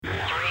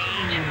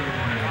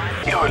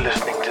You're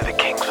listening to the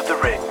Kings of the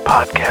Ring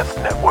Podcast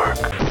Network.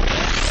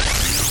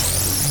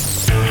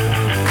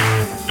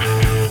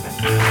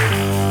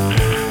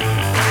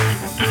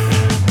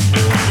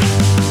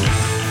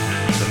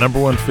 The number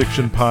one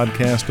fiction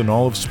podcast in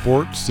all of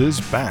sports is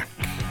back.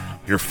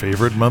 Your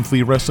favorite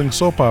monthly wrestling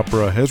soap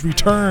opera has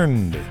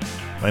returned.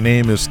 My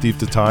name is Steve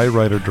Tatai,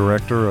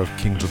 writer-director of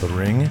Kings of the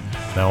Ring,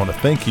 and I want to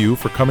thank you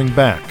for coming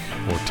back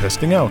or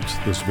testing out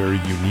this very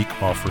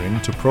unique offering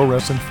to pro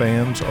wrestling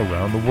fans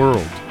around the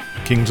world.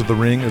 Kings of the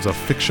Ring is a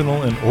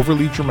fictional and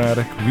overly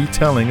dramatic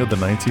retelling of the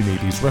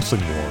 1980s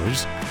wrestling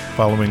wars,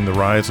 following the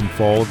rise and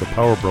fall of the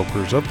power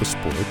brokers of the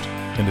sport,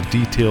 and a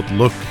detailed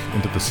look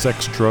into the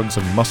sex, drugs,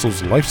 and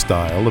muscles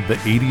lifestyle of the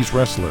 80s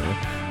wrestler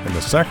and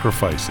the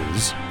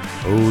sacrifices,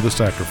 the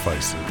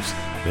sacrifices,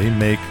 they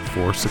make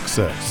for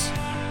success.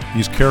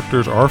 These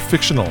characters are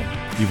fictional,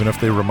 even if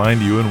they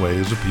remind you in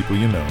ways of people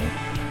you know,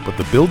 but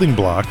the building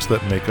blocks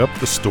that make up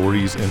the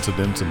stories,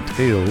 incidents, and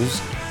tales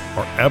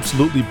are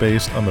absolutely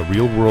based on the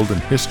real world and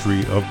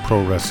history of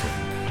pro wrestling,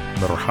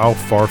 no matter how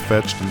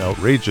far-fetched and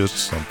outrageous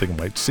something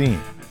might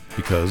seem,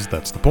 because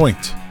that's the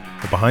point.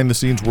 The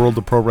behind-the-scenes world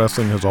of pro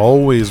wrestling has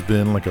always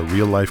been like a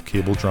real-life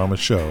cable drama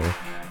show,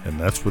 and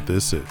that's what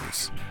this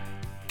is.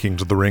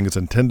 Kings of the Ring is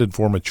intended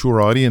for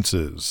mature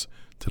audiences.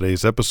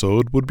 Today's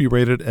episode would be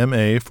rated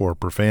MA for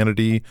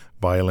profanity,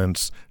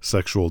 violence,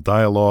 sexual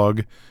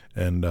dialogue,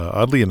 and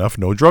oddly enough,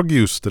 no drug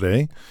use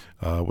today.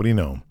 What do you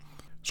know?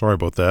 Sorry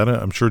about that.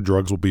 I'm sure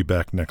drugs will be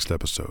back next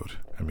episode.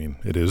 I mean,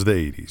 it is the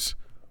 80s.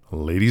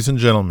 Ladies and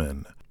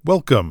gentlemen,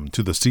 welcome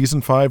to the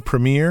Season 5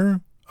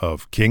 premiere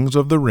of Kings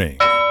of the Ring.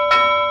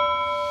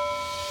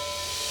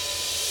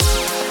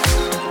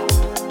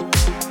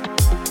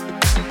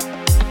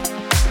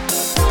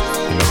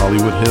 In the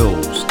Hollywood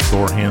Hills,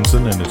 Thor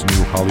Hansen and his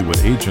new Hollywood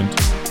agent,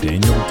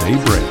 Daniel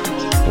Daybreak,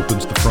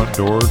 opens the front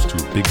doors to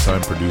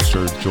big-time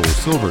producer Joel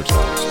Silver's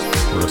house,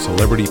 where a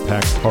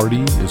celebrity-packed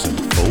party is in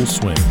full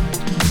swing.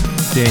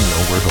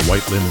 Daniel wears a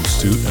white linen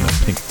suit and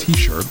a pink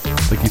t-shirt,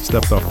 like he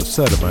stepped off the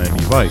set of Miami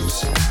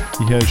Vice.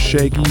 He has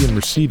shaggy and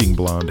receding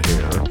blonde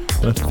hair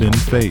and a thin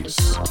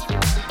face.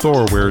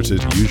 Thor wears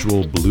his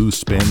usual blue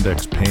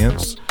spandex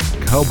pants,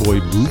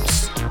 cowboy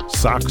boots,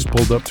 socks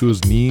pulled up to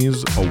his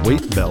knees, a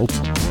weight belt,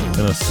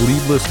 and a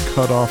sleeveless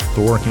cut-off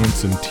Thor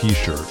Hansen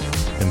t-shirt,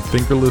 and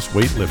fingerless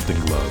weightlifting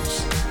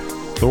gloves.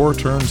 Thor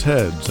turns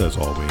heads, as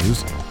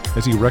always,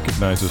 as he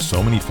recognizes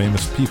so many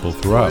famous people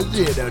throughout. From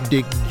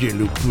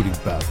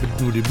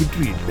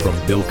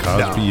Bill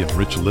Cosby and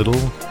Rich Little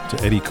to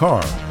Eddie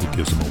Carr, who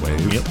gives him a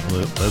wave. Yep,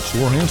 that's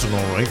Thor Hansen,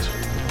 all right.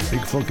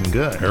 Big fucking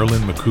guy.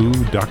 Carolyn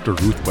McCoo, Dr.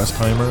 Ruth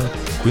Westheimer,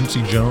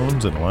 Quincy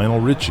Jones, and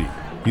Lionel Richie.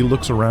 He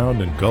looks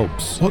around and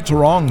gulps. What's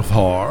wrong,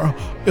 Thor?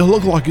 You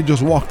look like you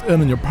just walked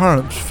in and your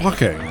parents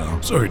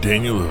fucking. Sorry,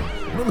 Daniel.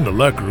 I'm in the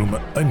locker room.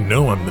 I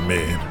know I'm the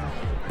man.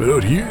 But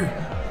out here,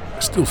 I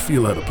still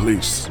feel out of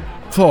place.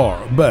 Thor,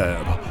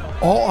 babe,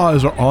 all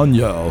eyes are on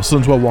you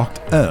since we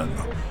walked in.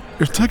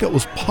 Your ticket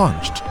was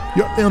punched.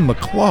 You're in the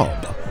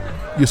club.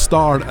 You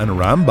starred in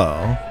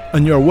Rambo,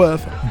 and you're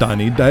with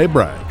Danny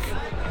Daybreak.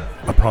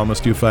 I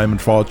promised you fame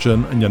and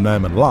fortune and your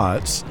name and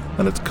lights,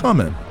 and it's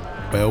coming.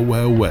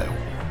 Well,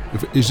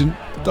 if it isn't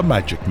the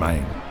Magic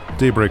Man.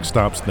 Daybreak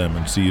stops them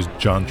and sees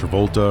John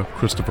Travolta,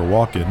 Christopher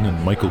Walken,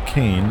 and Michael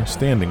Caine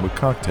standing with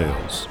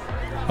cocktails.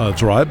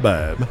 That's right,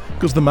 babe,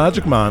 because the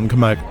Magic Man can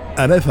make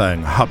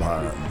anything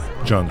happen.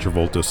 John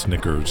Travolta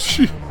snickers.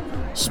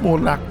 It's more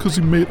like because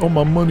he made all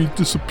my money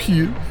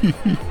disappear.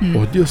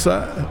 What'd you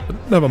say?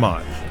 Never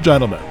mind.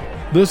 Gentlemen,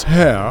 this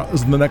here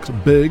is the next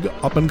big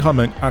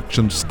up-and-coming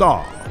action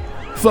star.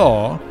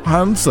 Thor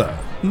Hansen.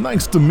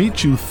 Nice to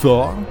meet you,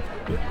 Thor.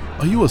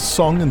 Are you a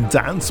song and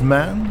dance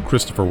man?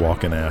 Christopher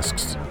Walken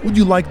asks. Would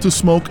you like to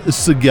smoke a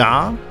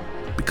cigar?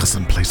 Because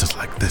in places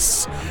like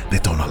this, they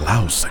don't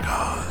allow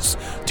cigars.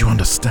 Do you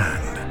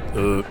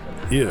understand?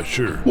 Yeah,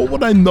 sure. What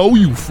would I know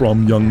you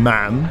from, young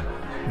man?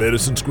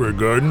 Madison Square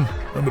Garden.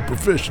 I'm a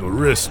professional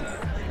wrestler.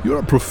 You're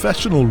a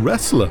professional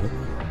wrestler?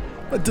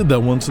 I did that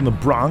once in the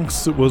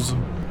Bronx. It was a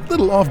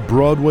little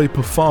off-Broadway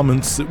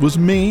performance. It was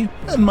me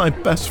and my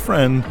best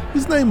friend.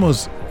 His name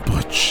was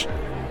Butch.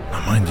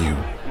 Now, mind you,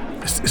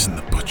 this isn't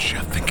the Butch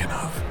you're thinking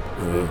of.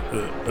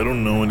 I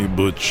don't know any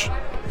Butch.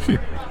 You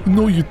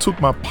know you took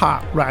my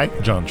part, right?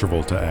 John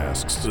Travolta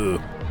asks.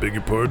 Beg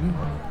your pardon?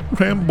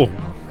 Rambo,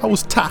 I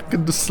was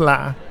talking to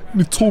Sly,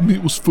 and he told me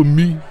it was for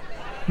me.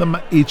 Then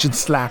my agent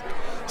Slack.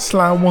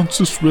 Sly wants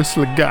this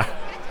wrestler guy.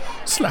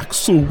 Slack's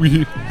so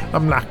weird.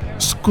 I'm like,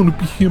 it's gonna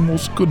be him or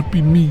it's gonna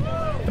be me.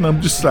 And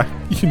I'm just like,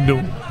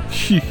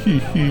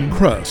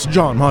 Chris,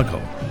 John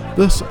Michael,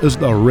 this is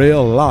the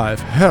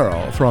real-life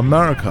hero for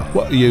America.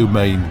 What do you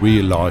mean,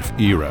 real-life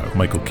hero?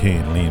 Michael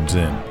Caine leans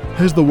in.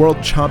 He's the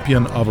world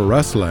champion of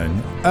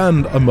wrestling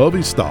and a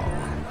movie star.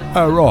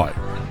 Oh, right.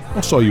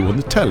 I saw you on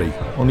the telly,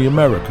 on the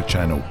America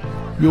channel.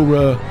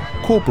 You're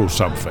Corporal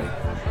something.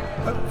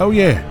 Oh,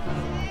 yeah.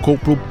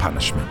 Corporal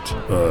Punishment.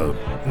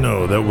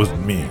 No, that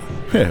wasn't me.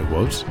 Yeah, it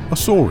was. I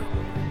saw it.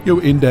 You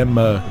were in them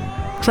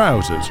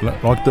trousers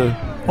like the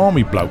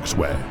army blokes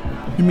wear.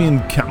 You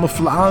mean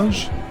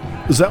camouflage?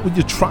 Is that what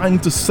you're trying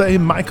to say,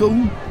 Michael?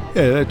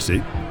 Yeah, that's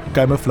it.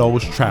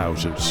 Camouflage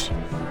trousers.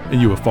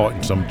 And you were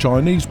fighting some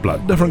Chinese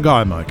bloke. Different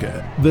guy, Mikey.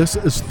 This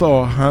is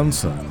Thor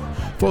Hansen.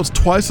 Thor's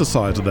twice the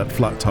size of that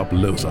flat-top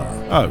loser.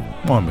 Oh,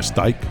 my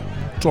mistake.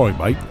 Sorry,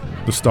 mate.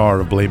 The star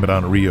of Blame It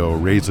on Rio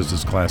raises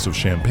his glass of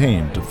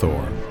champagne to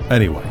Thor.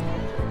 Anyway,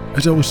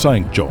 as I was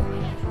saying, John,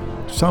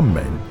 some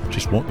men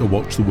just want to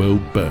watch the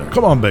world burn.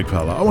 Come on, big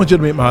fella. I want you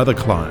to meet my other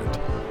client,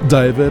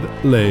 David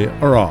Lee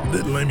Roth.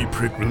 That limey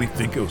prick really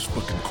think I was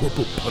fucking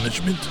corporal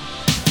punishment?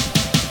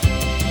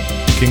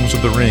 Kings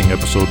of the Ring,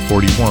 Episode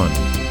 41,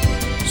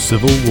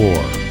 Civil War.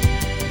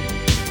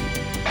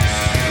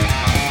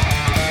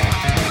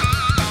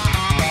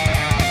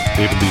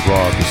 David Lee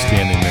Roth is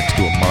standing next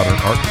to a modern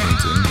art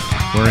painting,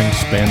 wearing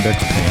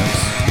spandex pants,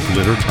 a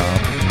glitter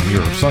top, and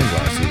mirror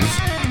sunglasses,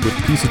 with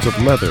pieces of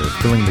leather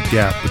filling the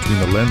gap between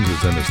the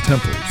lenses and his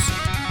temples.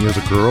 He has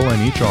a girl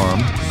on each arm,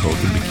 both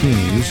in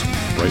bikinis,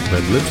 bright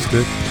red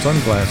lipstick,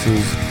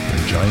 sunglasses,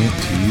 and giant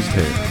teased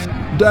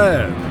hair.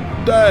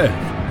 Dave,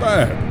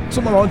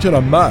 someone wants you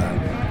to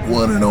meet.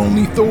 One and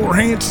only Thor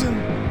Hansen?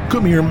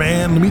 Come here,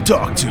 man, let me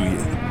talk to you.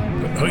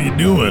 How you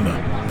doing?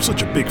 I'm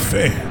such a big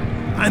fan.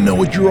 I know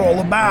what you're all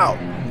about.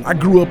 I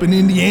grew up in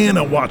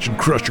Indiana watching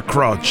Crusher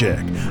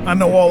Krawcheck. I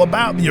know all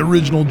about the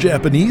original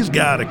Japanese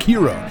god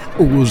Akira.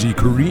 Or was he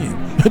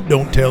Korean?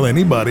 Don't tell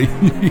anybody.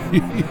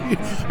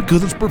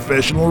 Because it's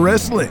professional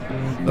wrestling.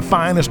 The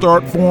finest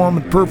art form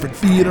and perfect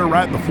theater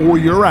right before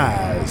your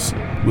eyes.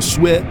 With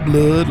sweat,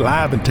 blood,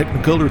 live in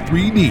Technicolor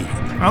 3D.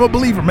 I'm a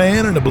believer,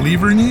 man, and a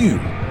believer in you.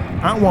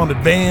 I wanted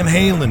Van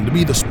Halen to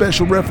be the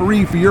special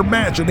referee for your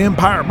match at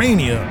Empire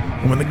Mania,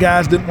 and when the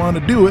guys didn't want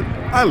to do it,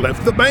 I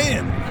left the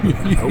band.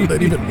 How would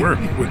that even work?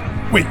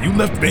 Wait, you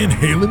left Van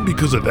Halen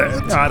because of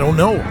that? I don't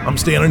know. I'm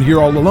standing here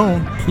all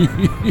alone.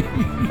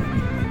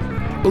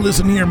 But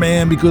listen here,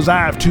 man, because I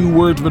have 2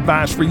 words of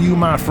advice for you,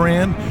 my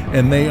friend,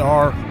 and they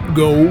are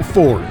go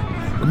for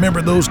it.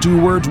 Remember those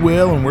 2 words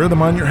well and wear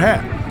them on your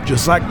hat.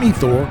 Just like me,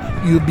 Thor,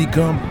 you've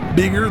become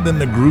bigger than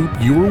the group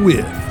you were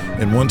with.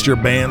 And once your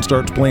band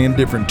starts playing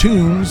different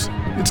tunes,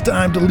 it's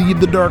time to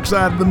leave the dark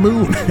side of the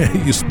moon.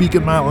 You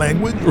speaking my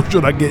language, or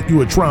should I get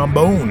you a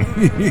trombone?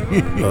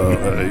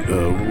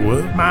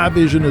 What? My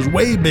vision is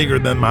way bigger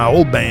than my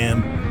old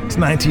band. It's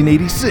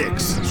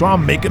 1986, so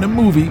I'm making a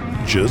movie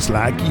just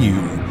like you.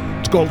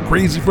 It's called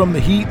Crazy from the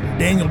Heat, and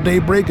Daniel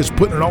Daybreak is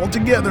putting it all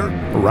together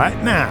right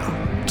now.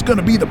 It's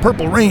gonna be the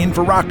Purple Rain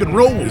for rock and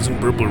roll. Isn't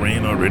Purple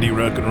Rain already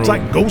rock and roll? It's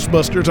like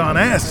Ghostbusters on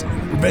acid.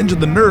 Revenge of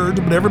the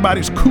Nerds, but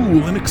everybody's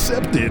cool and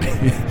accepted.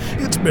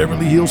 It's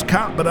Beverly Hills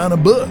Cop, but on a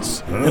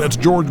bus. Huh? And it's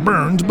George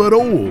Burns, but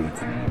old.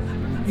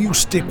 You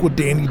stick with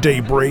Danny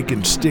Daybreak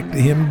and stick to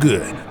him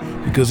good.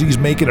 Because he's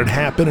making it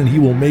happen, and he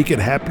will make it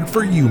happen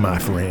for you, my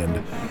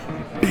friend.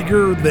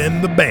 Bigger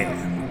than the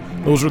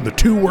band. Those are the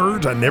 2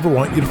 words I never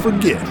want you to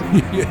forget.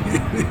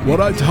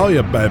 What'd I tell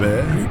you, baby?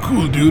 You're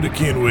cool, dude. I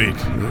can't wait.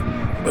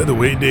 By the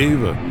way,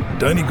 Dave,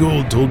 Donnie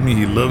Gold told me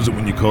he loves it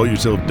when you call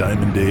yourself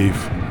Diamond Dave.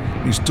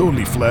 He's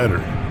totally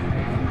flattered.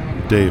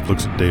 Dave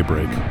looks at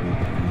Daybreak.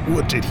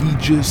 What did he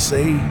just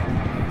say?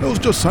 I was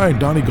just saying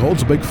Donnie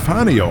Gold's a big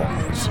fan of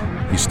yours.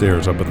 He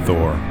stares up at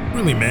Thor.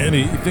 Really, man,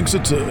 he thinks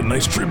it's a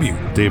nice tribute.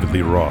 David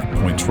Lee Roth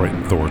points right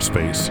in Thor's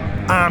face.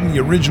 I'm the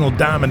original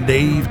Diamond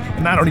Dave,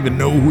 and I don't even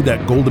know who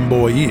that Golden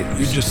Boy is.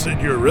 You just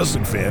said you're a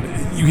wrestling fan.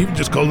 You even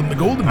just called him the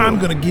Golden Boy. I'm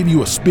gonna give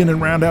you a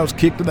spinning roundhouse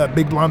kick to that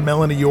big blonde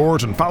melon of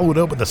yours and follow it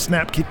up with a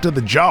snap kick to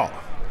the jaw.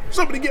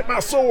 Somebody get my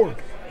sword.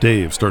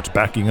 Dave starts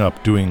backing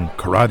up, doing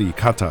karate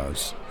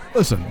katas.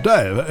 Listen,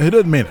 Dave, he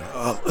didn't mean it.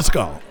 Let's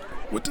go.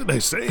 What did I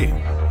say?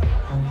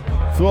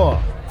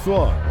 Thor,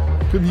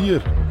 come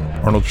here.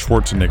 Arnold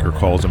Schwarzenegger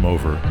calls him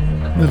over.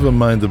 Never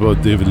mind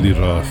about David Lee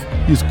Roth.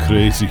 He's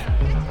crazy.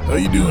 How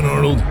you doing,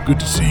 Arnold? Good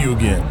to see you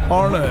again.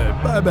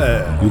 Arnold,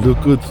 baby. You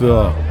look good,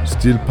 Thor.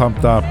 Still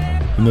pumped up.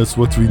 And that's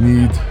what we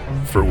need.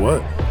 For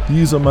what?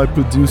 These are my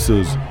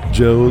producers,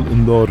 Gerald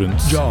and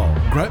Lawrence. Joe,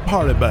 great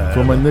party, baby.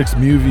 For my next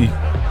movie,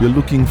 we're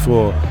looking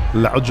for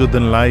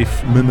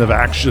larger-than-life men of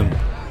action.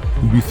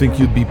 We think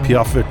you'd be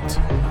perfect.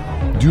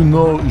 Do you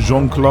know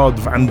Jean-Claude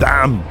Van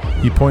Damme?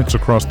 He points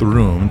across the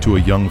room to a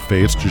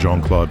young-faced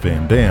Jean-Claude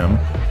Van Damme,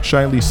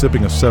 shyly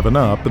sipping a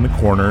 7-Up in the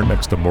corner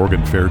next to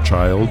Morgan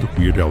Fairchild,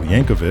 Weird Al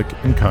Yankovic,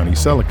 and Connie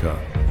Selica.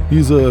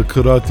 He's a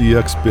karate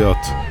expert.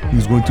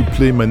 He's going to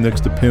play my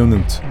next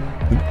opponent,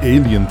 an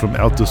alien from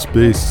outer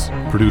space.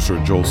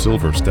 Producer Joel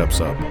Silver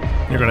steps up.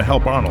 You're going to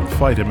help Arnold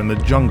fight him in the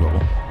jungle.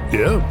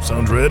 Yeah,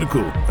 sounds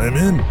radical. I'm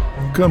in.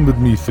 Come with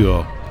me,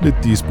 Thor.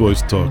 Let these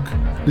boys talk.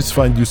 Let's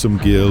find you some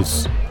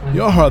girls.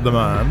 You heard the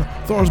man.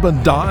 Thor's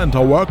been dying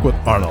to work with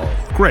Arnold.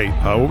 Great.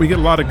 Well, we get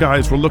a lot of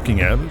guys we're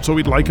looking at, so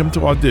we'd like him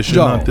to audition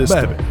on this.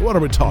 Baby, what are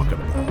we talking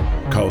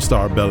about?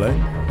 Co-star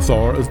billing?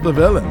 Thor is the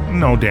villain.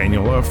 No,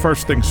 Daniel.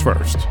 First things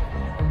first.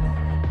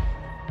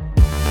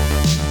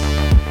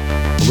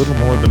 A little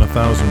more than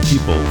 1,000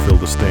 people fill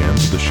the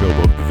stands of the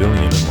Showboat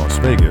Pavilion in Las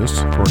Vegas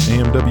for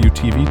an AMW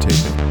TV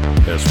taping,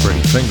 as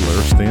Freddie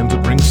Fingler stands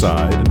at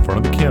ringside in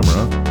front of the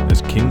camera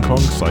as King Kong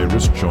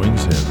Cyrus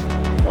joins him.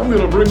 I'm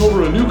going to bring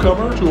over a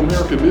newcomer to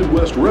American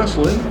Midwest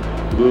Wrestling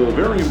with a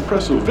very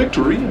impressive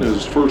victory in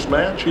his first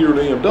match here at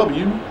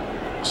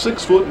AMW.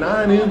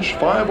 6'9",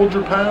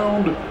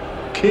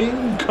 500-pound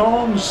King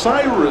Kong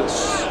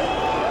Cyrus.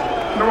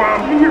 No,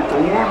 I'm here for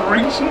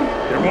one reason,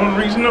 and one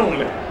reason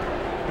only.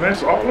 And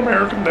that's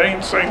All-American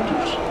Dan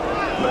Sanders,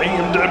 the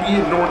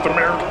AMW North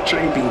American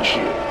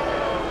Championship.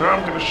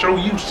 I'm going to show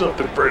you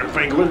something, Freddy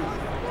Fingler.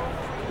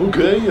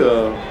 Okay,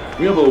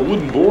 we have a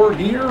wooden board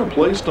here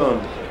placed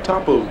on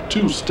top of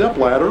 2 step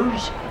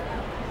ladders.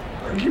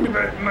 Give me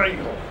that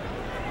nail.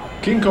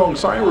 King Kong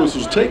Cyrus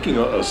is taking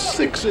a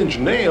 6-inch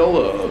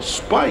nail, a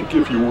spike,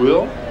 if you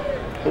will.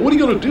 What are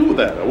you going to do with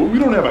that? We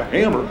don't have a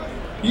hammer.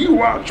 You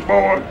watch,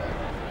 boy.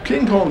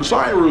 King Kong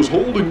Cyrus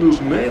holding this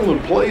nail in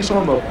place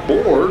on the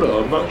board.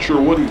 I'm not sure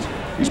what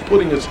he's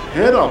putting his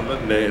head on the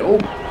nail.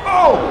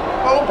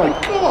 Oh my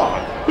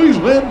God! He's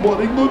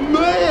headbutting the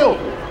nail.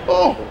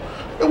 Oh,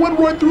 it went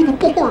right through the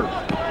board.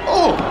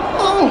 Oh,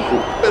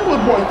 it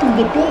went right through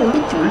the board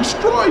in 3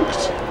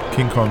 strikes.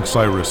 King Kong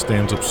Cyrus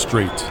stands up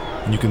straight,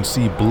 and you can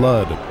see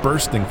blood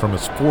bursting from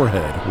his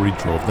forehead where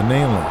he drove the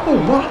nail in. Oh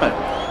my,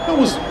 that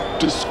was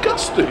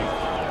disgusting.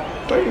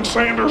 Dan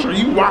Sanders, are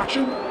you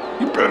watching?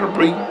 You better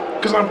be,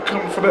 because I'm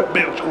coming for that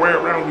belt square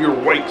around your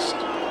waist.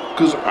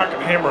 Because I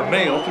can hammer a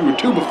nail through a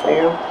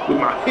 2x4 with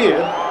my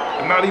head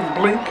and not even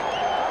blink.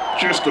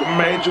 Just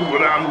imagine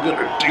what I'm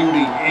gonna do to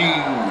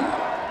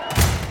you.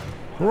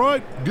 All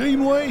right,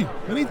 Gainway,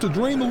 I need to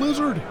drain the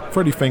lizard.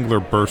 Freddy Fingler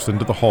bursts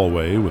into the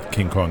hallway with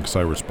King Kong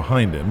Cyrus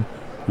behind him,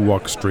 who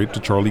walks straight to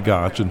Charlie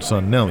Gotch and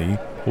son Nelly,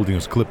 holding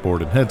his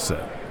clipboard and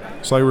headset.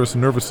 Cyrus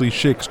nervously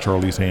shakes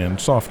Charlie's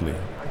hand softly.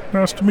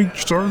 Nice to meet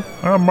you, sir.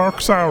 I'm Mark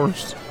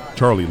Cyrus.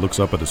 Charlie looks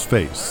up at his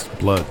face,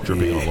 blood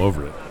dripping all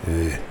over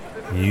it.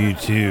 You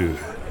too.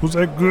 Was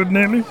that good,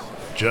 Nelly?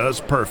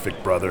 Just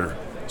perfect, brother.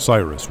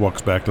 Cyrus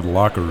walks back to the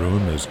locker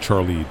room as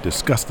Charlie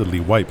disgustedly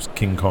wipes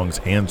King Kong's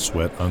hand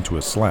sweat onto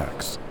his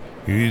slacks.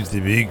 Who's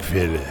the big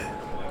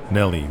fella?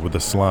 Nelly with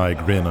a sly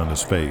grin on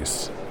his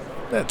face.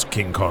 That's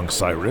King Kong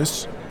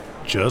Cyrus.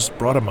 Just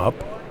brought him up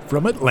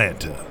from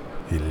Atlanta.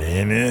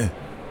 Atlanta?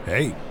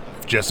 Hey,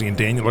 if Jesse and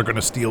Daniel are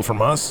gonna steal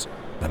from us,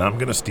 then I'm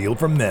gonna steal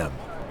from them.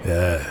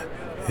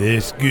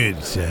 That's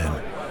good,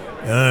 son.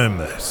 Arm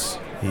us.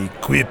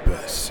 Equip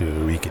us so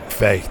we can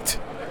fight.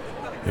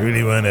 I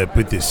really want to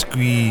put the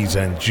squeeze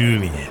on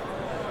Julian.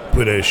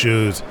 Put our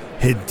shows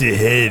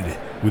head-to-head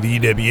with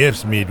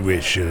EWF's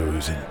Midwest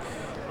shows and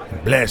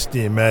blast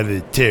him out of the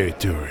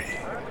territory.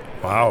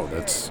 Wow,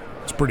 that's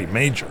pretty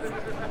major.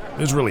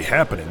 This is really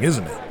happening,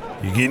 isn't it?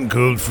 You're getting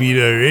cold feet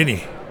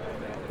already.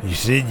 You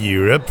said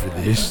you were up for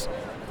this.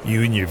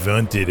 You and your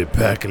vaunted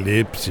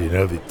apocalypse and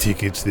all the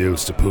tickets they'll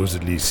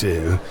supposedly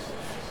sell.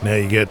 Now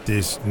you got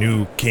this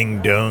new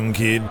King Dong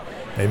kid.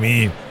 I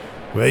mean,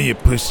 why you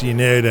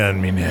pussying out on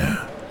me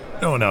now?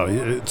 No,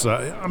 it's,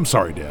 I'm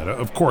sorry, Dad.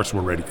 Of course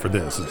we're ready for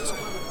this. It's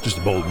just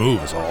a bold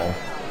move is all.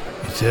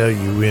 It's how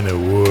you win a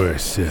war,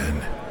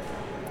 son.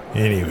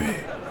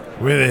 Anyway,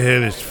 where the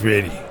hell is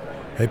Freddy?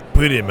 I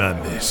put him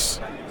on this.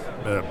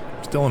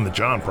 Still in the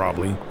John,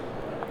 probably.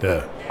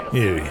 Here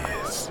he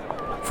is.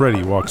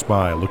 Freddy walks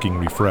by looking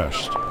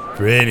refreshed.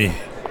 Freddy,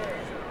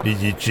 did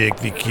you check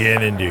the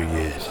calendar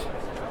yet?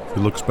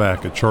 He looks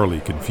back at Charlie,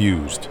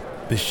 confused.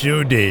 The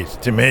show dates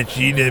to match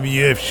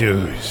EWF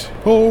shows.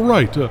 Oh,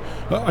 right.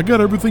 I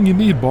got everything you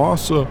need,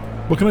 boss.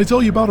 But can I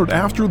tell you about it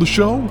after the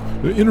show?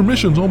 The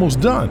intermission's almost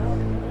done.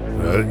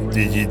 Well,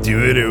 did you do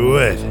it or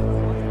what?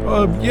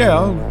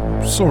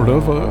 Yeah, sort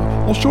of.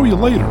 I'll show you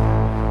later.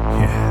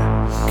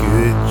 Yeah.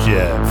 Good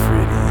job,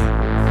 Freddy.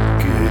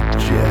 Good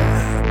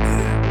job.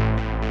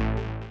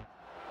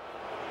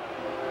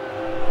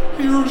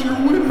 Here's your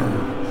winner.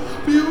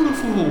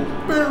 Beautiful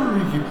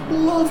Barry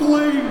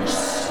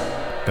Lovelace.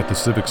 At the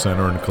Civic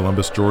Center in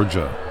Columbus,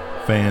 Georgia,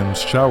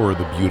 fans shower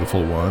the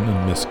beautiful one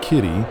and Miss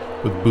Kitty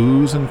with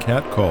boos and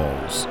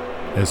catcalls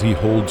as he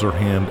holds her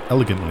hand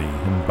elegantly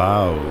and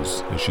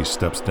bows as she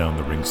steps down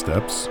the ring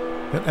steps,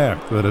 an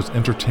act that has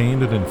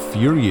entertained and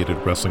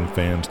infuriated wrestling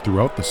fans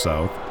throughout the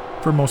South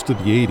for most of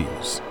the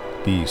 80s.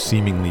 The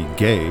seemingly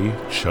gay,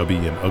 chubby,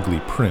 and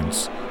ugly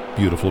prince,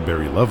 beautiful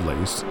Barry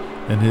Lovelace,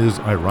 and his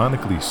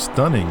ironically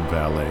stunning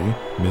valet,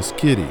 Miss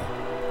Kitty,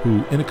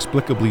 who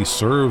inexplicably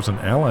serves and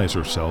allies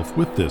herself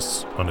with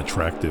this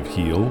unattractive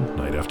heel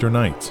night after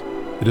night.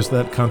 It is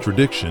that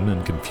contradiction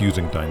and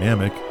confusing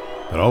dynamic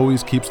that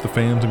always keeps the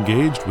fans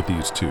engaged with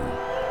these two.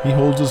 He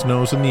holds his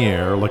nose in the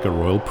air like a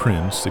royal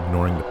prince,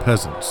 ignoring the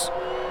peasants,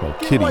 while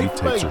Kitty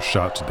takes her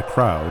shots at the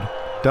crowd,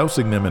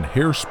 dousing them in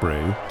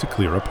hairspray to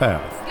clear a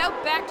path. Go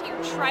back to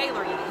your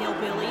trailer, you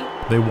hillbilly.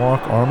 They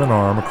walk arm in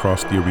arm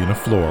across the arena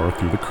floor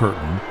through the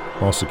curtain,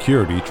 while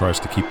security tries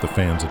to keep the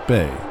fans at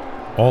bay,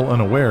 all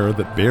unaware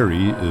that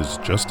Barry is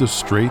just as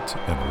straight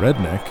and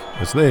redneck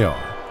as they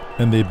are,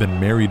 and they've been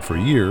married for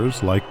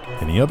years like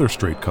any other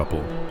straight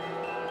couple.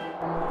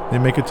 They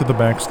make it to the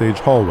backstage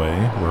hallway,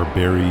 where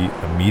Barry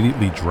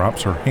immediately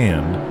drops her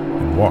hand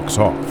and walks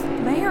off.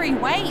 Mary,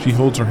 wait! She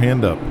holds her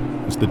hand up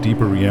as the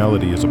deeper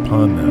reality is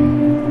upon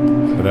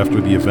them. But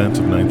after the events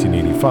of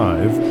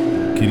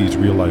 1985, Kitty's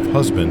real-life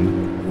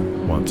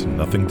husband wants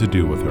nothing to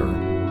do with her.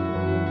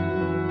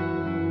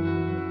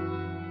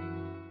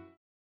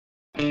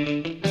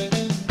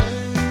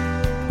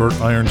 Bert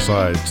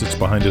Ironside sits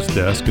behind his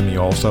desk in the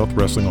All South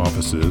Wrestling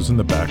offices in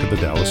the back of the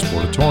Dallas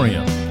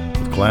Sportatorium,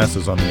 with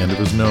glasses on the end of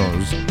his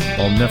nose,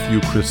 while nephew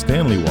Chris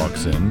Stanley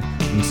walks in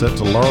and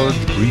sets a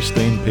large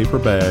grease-stained paper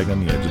bag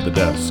on the edge of the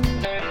desk.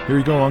 "Here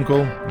you go,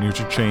 Uncle. Here's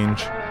your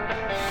change."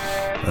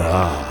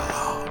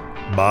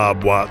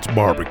 Bob White's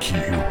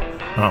barbecue.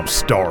 I'm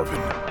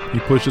starving. He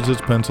pushes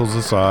his pencils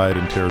aside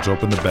and tears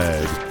open the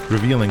bag,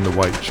 revealing the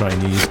white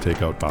Chinese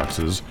takeout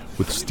boxes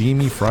with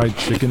steamy fried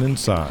chicken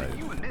inside.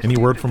 "Any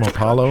word from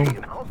Apollo?"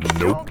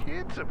 Nope.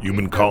 You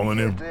been calling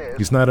him?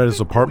 "He's not at his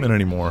apartment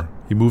anymore.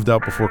 He moved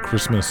out before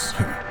Christmas."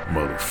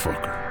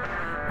 Motherfucker.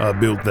 I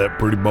built that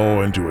pretty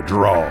boy into a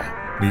draw,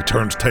 and he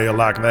turns tail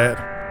like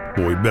that?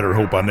 Boy, better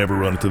hope I never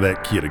run into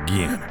that kid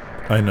again.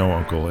 "I know,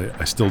 Uncle.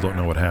 I still don't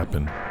know what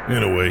happened."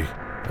 Anyway,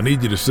 I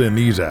need you to send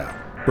these out.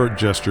 Bert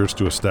gestures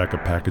to a stack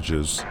of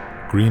packages.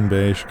 Green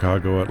Bay,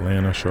 Chicago,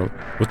 Atlanta, Charlotte.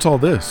 "What's all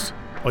this?"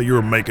 While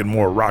you're making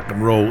more rock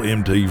and roll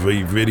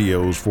MTV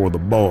videos for the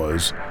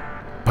boys,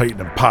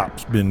 Peyton and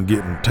Pop's been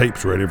getting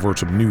tapes ready for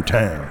some new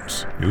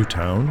towns. New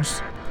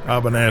towns?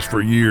 I've been asked for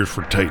years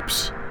for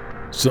tapes.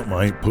 Something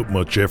I ain't put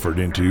much effort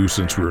into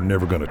since we were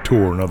never going to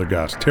tour in other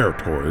guys'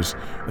 territories,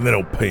 and they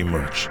don't pay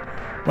much.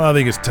 Well, I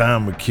think it's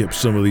time we kept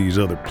some of these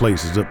other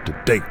places up to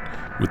date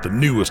with the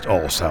newest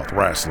All South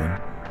wrestling,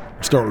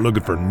 and start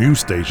looking for new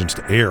stations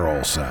to air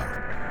All South.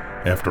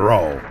 After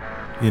all,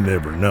 you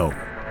never know.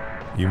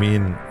 You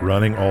mean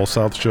running All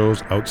South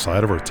shows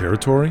outside of our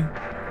territory?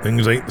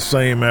 Things ain't the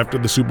same after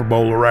the Super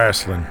Bowl of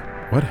wrestling.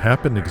 What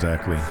happened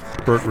exactly?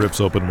 Bert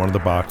rips open one of the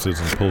boxes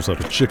and pulls out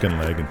a chicken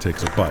leg and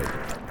takes a bite.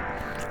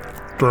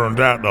 Turned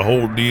out the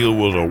whole deal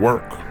was a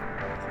work.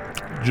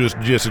 Just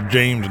Jesse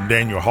James and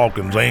Daniel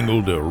Hawkins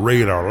angled to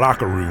raid our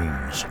locker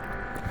rooms.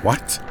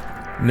 What?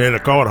 Nelly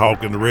caught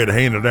Hawkins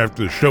red-handed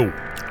after the show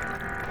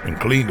and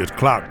cleaned his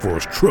clock for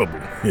his trouble.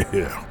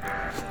 Yeah.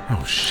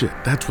 Oh shit,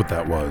 that's what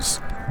that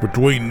was.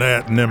 Between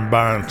that and them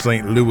buying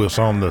St. Louis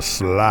on the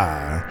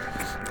sly,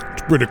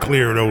 it's pretty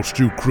clear those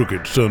two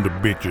crooked sons of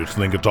bitches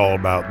think it's all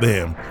about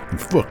them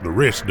and fuck the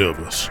rest of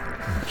us.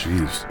 Oh,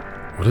 jeez.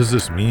 What does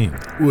this mean?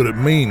 What it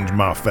means,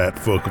 my fat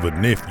fuck of a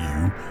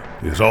nephew,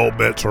 is all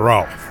bets are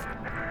off,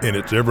 and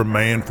it's every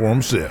man for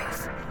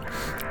himself.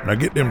 Now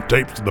get them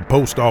tapes to the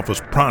post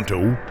office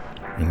pronto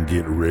and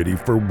get ready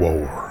for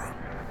war.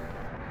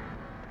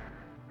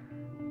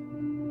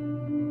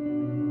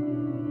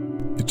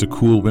 It's a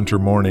cool winter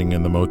morning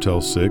in the Motel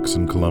 6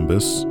 in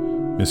Columbus.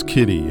 Miss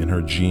Kitty, in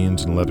her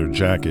jeans and leather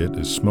jacket,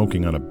 is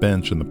smoking on a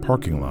bench in the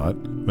parking lot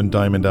when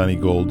Diamond Donnie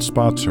Gold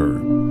spots her.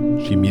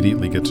 She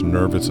immediately gets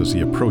nervous as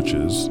he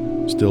approaches,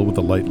 still with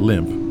a light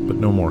limp, but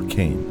no more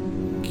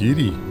cane.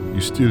 "Kitty,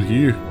 you still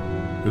here?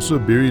 I saw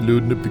Barry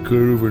loading up the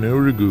car over an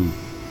hour ago."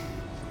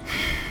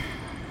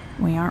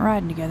 We aren't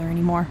riding together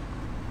anymore.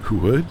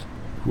 What?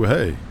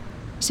 Hey.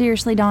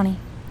 Seriously, Donnie.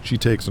 She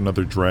takes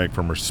another drag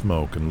from her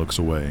smoke and looks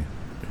away.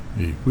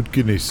 "Hey, what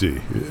can I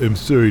say? I'm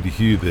sorry to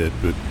hear that,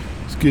 but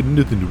it's got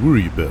nothing to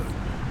worry about.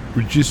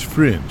 We're just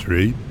friends,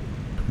 right?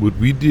 What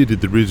we did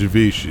at the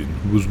reservation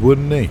was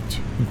one night,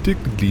 and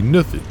technically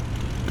nothing,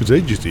 because I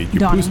just ate your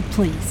Donnie, pussy."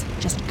 please,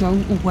 just go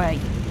away.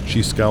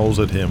 She scowls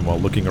at him while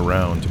looking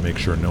around to make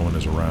sure no one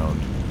is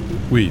around.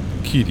 "Wait,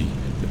 Kitty,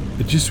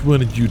 I just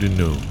wanted you to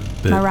know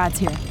that..." My ride's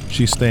here.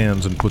 She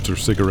stands and puts her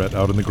cigarette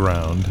out on the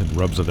ground and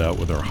rubs it out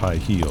with her high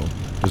heel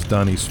as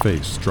Donnie's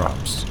face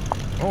drops.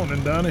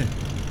 Morning, Donnie.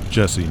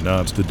 Jesse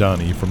nods to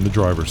Donnie from the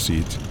driver's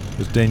seat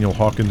as Daniel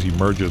Hawkins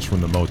emerges from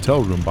the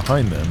motel room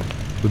behind them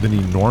with an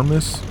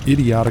enormous,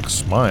 idiotic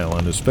smile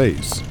on his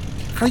face.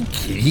 Hi,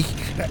 Kitty.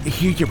 I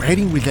hear you're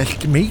heading with us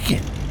to Macon.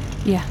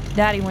 Yeah,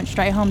 Daddy went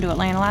straight home to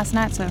Atlanta last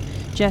night, so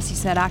Jesse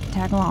said I could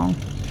tag along.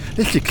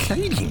 That's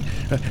exciting.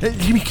 Let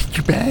me get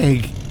your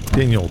bag.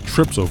 Daniel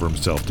trips over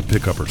himself to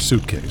pick up her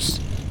suitcase.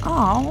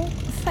 Oh,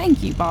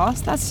 thank you,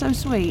 boss. That's so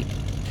sweet.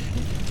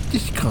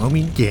 Just call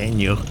me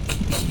Daniel.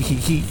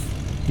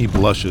 He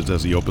blushes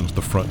as he opens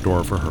the front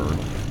door for her,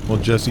 while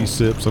Jesse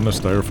sips on a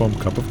styrofoam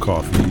cup of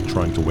coffee,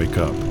 trying to wake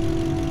up.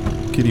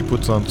 Kitty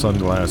puts on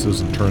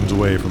sunglasses and turns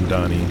away from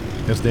Donnie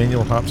as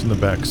Daniel hops in the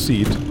back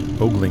seat,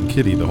 ogling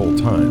Kitty the whole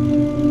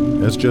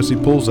time. As Jesse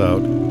pulls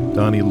out,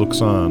 Donnie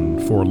looks on,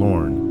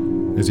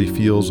 forlorn, as he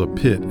feels a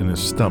pit in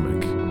his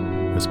stomach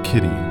as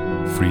Kitty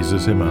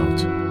freezes him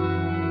out.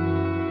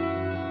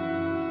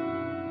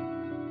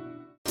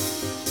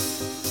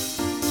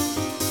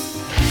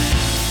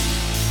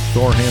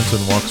 Thor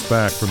Hansen walks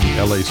back from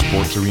the LA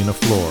Sports Arena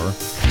floor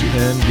to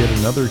end yet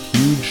another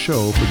huge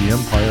show for the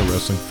Empire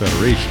Wrestling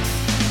Federation.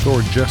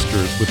 Thor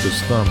gestures with his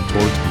thumb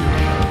towards the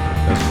arena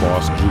as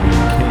boss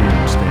Julian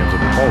Kane stands in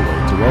the hallway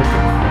to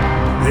welcome him.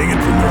 Hanging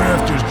from the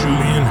rafters,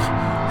 Julian.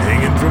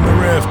 Hanging from the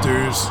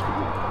rafters.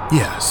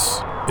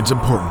 Yes, it's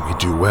important we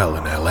do well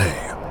in LA.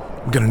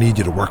 I'm gonna need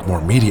you to work more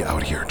media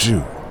out here,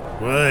 too.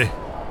 Why?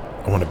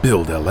 I want to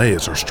build LA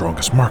as our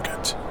strongest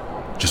market.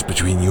 Just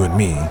between you and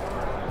me,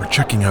 we're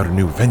checking out a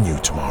new venue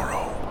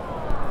tomorrow.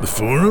 The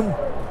Forum?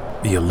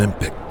 The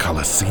Olympic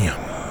Coliseum.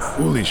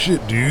 Holy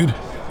shit, dude.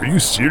 Are you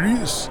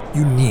serious?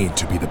 You need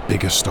to be the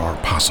biggest star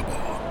possible.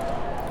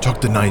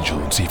 Talk to Nigel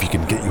and see if he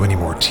can get you any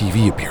more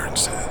TV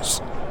appearances.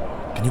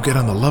 Can you get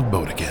on the Love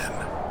Boat again?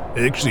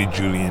 Actually,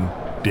 Julian,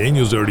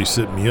 Daniel's already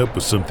set me up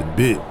with something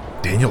big.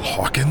 Daniel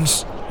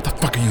Hawkins? What the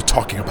fuck are you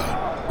talking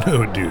about?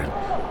 No, dude.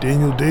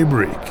 Daniel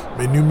Daybreak,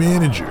 my new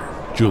manager.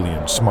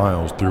 Julian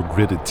smiles through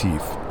gritted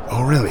teeth.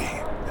 Oh, really?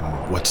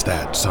 And what's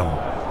that? Some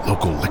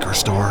local liquor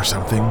store or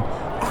something?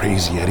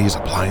 Crazy Eddie's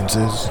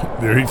Appliances?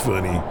 Very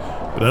funny,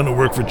 but I don't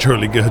work for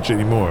Charlie Gotch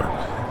anymore.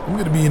 I'm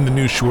gonna be in the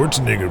new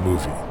Schwarzenegger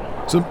movie.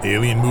 Some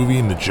alien movie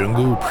in the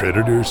jungle,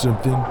 Predator or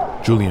something.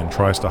 Julian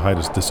tries to hide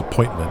his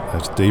disappointment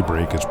as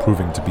Daybreak is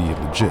proving to be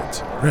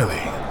legit. Really?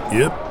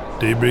 Yep,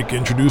 Daybreak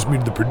introduced me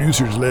to the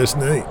producers last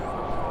night.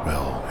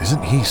 Well,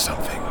 isn't he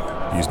something?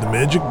 He's the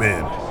magic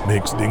man.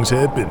 Makes things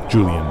happen.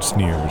 Julian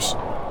sneers.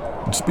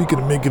 And speaking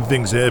of making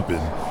things happen,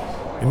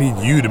 I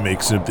need you to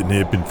make something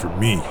happen for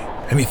me.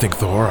 Anything,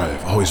 Thor.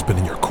 I've always been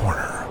in your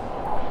corner.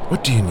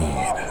 What do you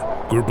need?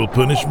 Corporal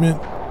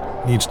Punishment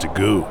needs to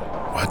go.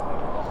 What?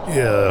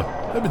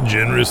 Yeah, I've been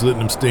generous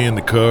letting him stay in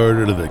the card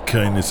out of the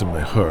kindness of my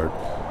heart.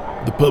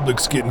 The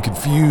public's getting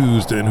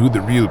confused on who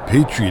the real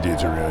patriot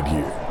is around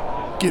here.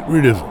 Get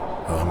rid of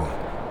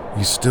him.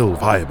 He's still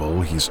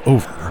viable. He's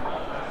over.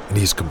 And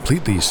he's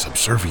completely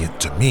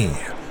subservient to me.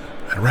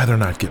 I'd rather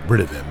not get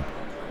rid of him.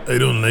 I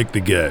don't like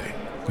the guy.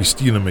 You're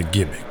stealing my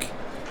gimmick.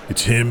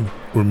 It's him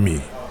or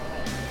me.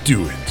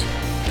 Do it.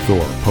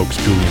 Thor pokes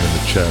Julian in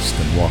the chest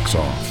and walks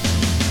off.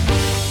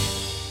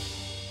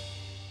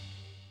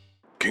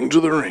 Kings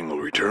of the Ring will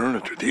return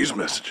after these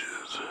messages.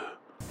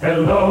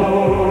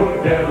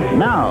 Hello, Deli.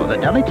 Now, the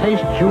deli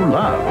tastes you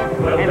love.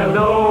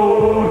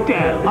 Hello,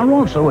 Deli. Are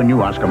also a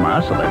new Oscar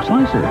Mayer Select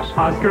Slices.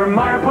 Oscar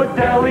Mayer put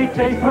deli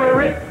taste where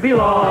it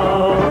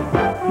belongs.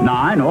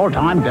 9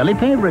 all-time deli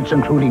favorites,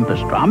 including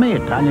pastrami,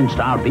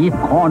 Italian-style beef,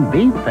 corned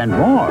beef, and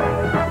more.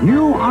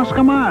 New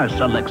Oscar Mayer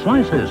Select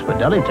Slices for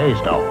deli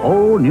taste a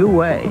whole new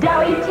way.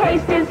 Deli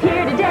taste is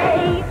here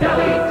today.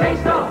 Deli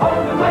taste a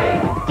whole new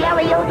way.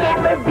 Deli will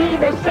never be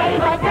the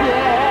same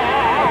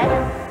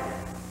again.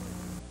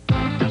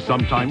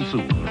 Sometime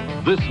soon,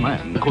 this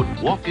man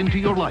could walk into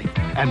your life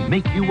and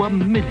make you a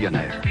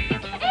millionaire.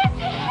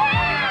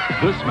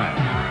 This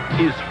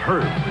man is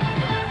Herb.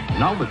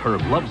 Now that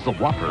Herb loves the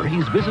Whopper,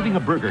 he's visiting a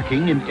Burger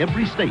King in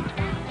every state.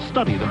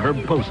 Study the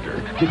Herb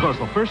poster, because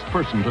the first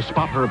person to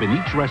spot Herb in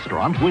each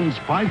restaurant wins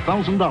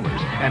 $5,000,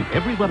 and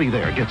everybody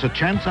there gets a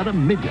chance at $1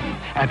 million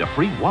and a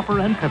free Whopper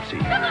and Pepsi.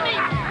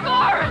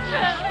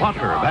 Spot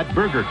Herb at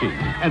Burger King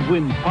and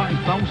win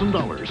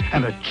 $5,000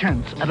 and a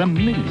chance at $1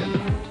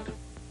 million.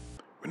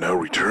 We now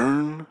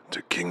return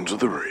to Kings of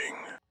the Ring.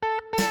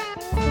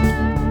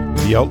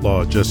 The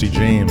outlaw Jesse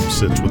James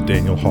sits with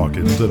Daniel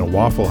Hawkins in a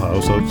Waffle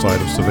House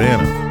outside of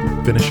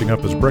Savannah, finishing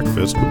up his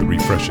breakfast with a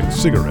refreshing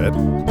cigarette,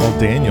 while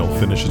Daniel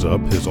finishes up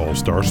his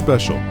all-star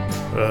special.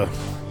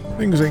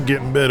 Things ain't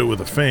getting better with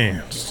the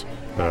fans.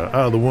 Out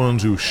of the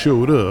ones who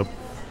showed up,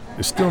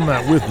 they're still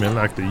not with me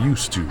like they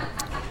used to.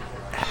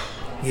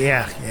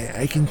 Yeah,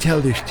 I can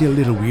tell they're still a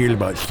little weird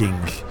about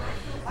things.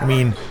 I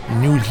mean, the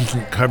news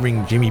isn't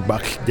covering Jimmy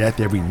Buck's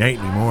death every night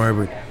anymore,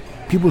 but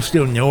people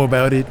still know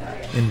about it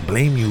and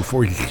blame you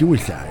for his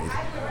suicide.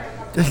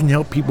 Doesn't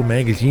help People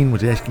magazine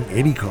was asking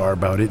Eddie Carr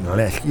about it in the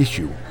last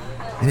issue.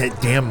 And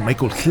that damn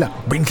Michael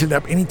Sluck brings it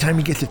up anytime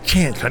he gets a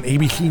chance on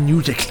ABC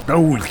News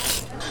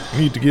Exposed. I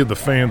need to give the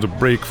fans a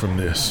break from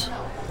this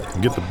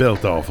and get the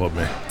belt off of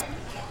me.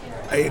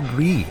 I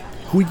agree.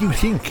 Who do you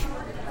think?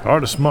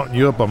 Hard to smarten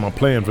you up on my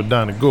plan for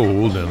Donnie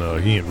Gold,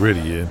 and he ain't ready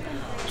yet.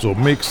 So it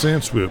makes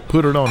sense we'll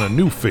put it on a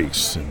new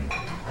face and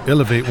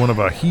elevate one of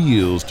our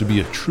heels to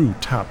be a true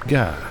top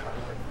guy.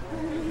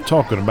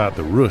 Talking about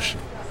the Russian.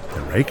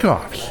 The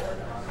Rakoffs?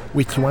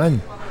 Which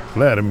one?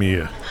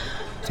 Vladimir.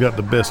 He's got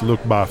the best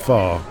look by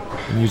far,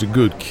 and he's a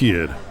good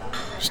kid.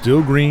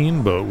 Still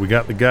green, but we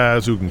got the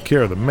guys who can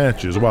carry the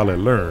matches while he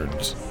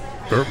learns.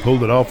 Burt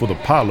pulled it off with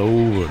Apollo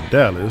and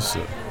Dallas.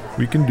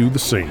 We can do the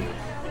same.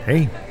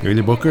 Hey, you're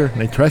the booker,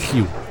 and I trust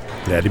you.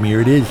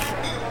 Vladimir it is.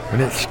 With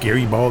that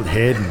scary bald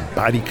head and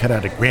body cut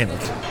out of granite,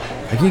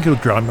 I think it'll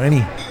draw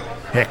money.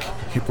 Heck,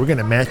 if we're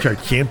gonna match our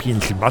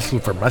champions muscle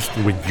for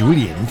muscle with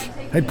Julian's,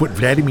 I'd put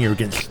Vladimir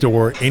against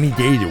Thor any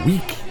day of the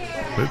week.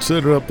 Let's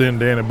set her up then,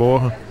 Danny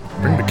boy.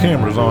 Bring the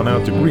cameras on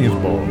out to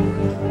Greensboro.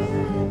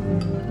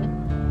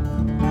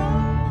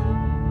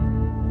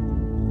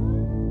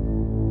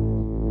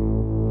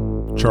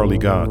 Charlie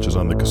Gotch is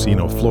on the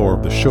casino floor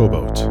of the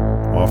Showboat,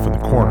 off in the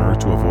corner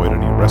to avoid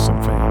any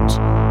wrestling fans,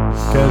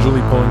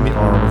 casually pulling the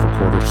arm of a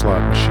quarter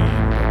slot machine,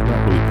 but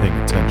not really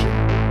paying attention,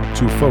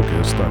 too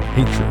focused on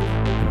hatred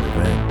and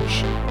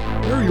revenge.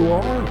 There you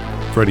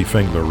are. Freddie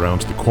Fengler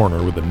rounds the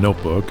corner with a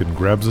notebook and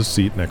grabs a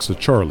seat next to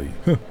Charlie.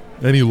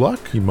 Any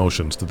luck? He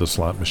motions to the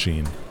slot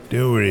machine.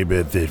 Don't worry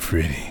about that,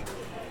 Freddie.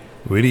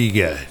 What do you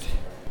got?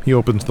 He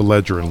opens the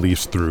ledger and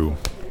leafs through.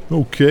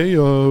 Okay,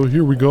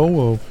 here we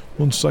go.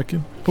 1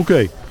 second.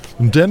 Okay,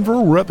 in Denver,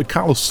 we're at the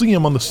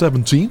Coliseum on the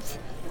 17th.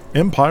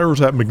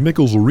 Empire's at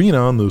McNichols Arena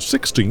on the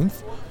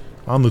 16th.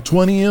 On the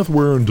 20th,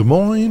 we're in Des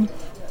Moines,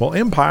 while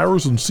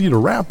Empire's in Cedar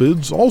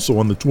Rapids, also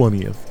on the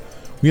 20th.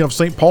 We have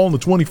St. Paul on the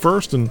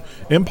 21st, and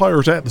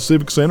Empire's at the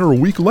Civic Center a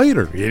week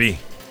later. Really?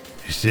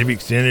 The Civic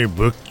Center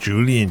booked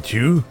Julian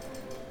too?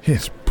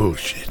 It's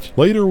bullshit.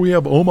 Later, we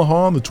have Omaha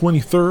on the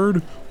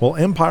 23rd, while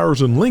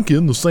Empire's in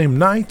Lincoln the same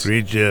night.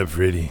 Great job,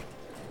 Freddie.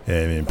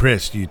 I'm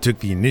impressed you took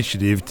the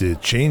initiative to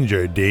change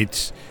our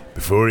dates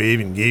before I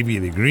even gave you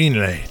the green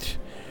light.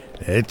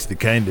 That's the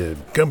kind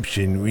of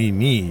gumption we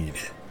need.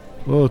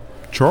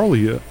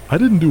 Charlie, I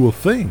didn't do a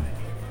thing.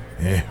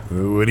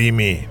 What do you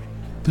mean?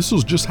 This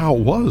is just how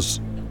it was.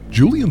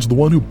 Julian's the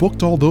one who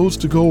booked all those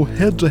to go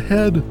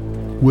head-to-head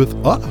with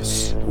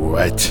us.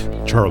 What?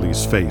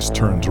 Charlie's face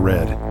turns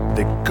red.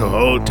 The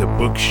call to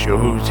book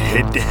shows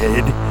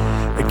head-to-head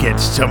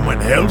against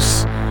someone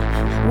else?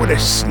 What a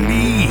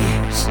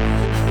sleaze.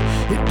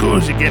 It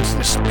goes against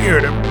the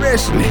spirit of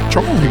wrestling.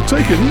 Charlie,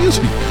 take it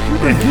easy. You're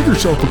going to give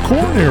yourself a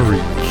coronary.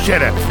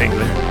 Shut up,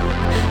 Fingler.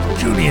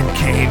 Julian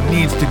Kane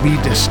needs to be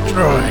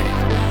destroyed.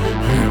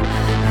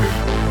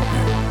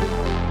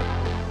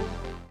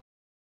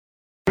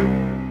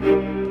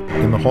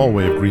 In the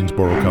hallway of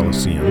Greensboro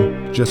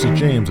Coliseum, Jesse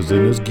James is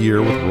in his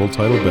gear with world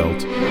title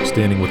belt,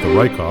 standing with the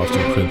Rykoffs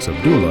and Prince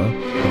Abdullah,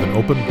 with an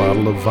open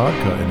bottle of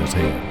vodka in his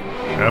hand.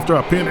 After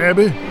I pin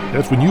Abby,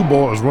 that's when you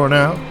boys run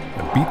out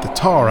and beat the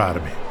tar out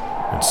of me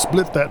and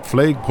split that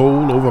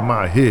flagpole over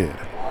my head.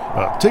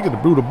 Take it to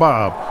Brutal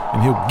Bob,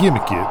 and he'll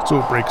gimmick it so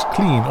it breaks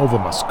clean over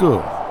my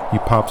skull. He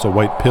pops a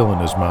white pill in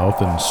his mouth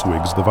and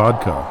swigs the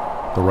vodka.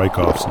 The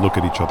Rykoffs look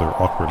at each other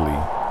awkwardly.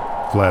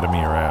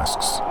 Vladimir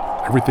asks,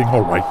 "Everything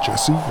all right,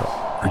 Jesse?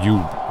 Are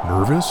you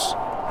nervous?"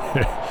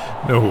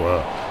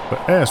 No,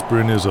 but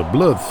aspirin is a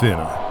blood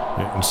thinner,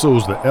 and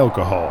so's the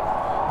alcohol.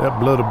 That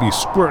blood'll be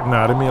squirting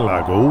out of me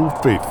like Old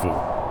Faithful.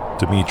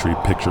 Dmitri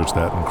pictures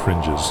that and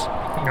cringes.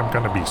 I think I'm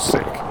gonna be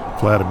sick.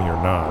 Vladimir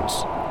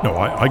nods. No,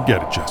 I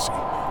get it, Jesse.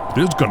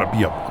 There's gonna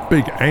be a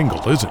big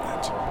angle, isn't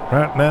it?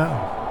 Right now,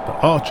 the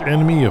arch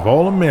enemy of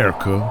all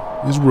America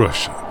is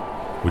Russia.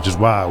 Which is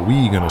why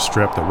we gonna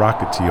strap the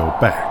Rocketio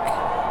back.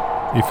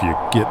 If you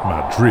get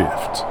my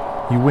drift.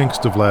 He winks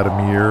to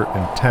Vladimir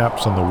and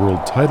taps on the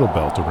world title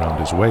belt around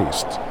his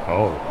waist.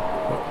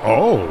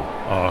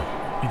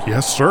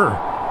 Yes, sir.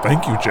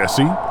 Thank you,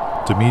 Jesse.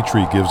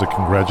 Dmitri gives a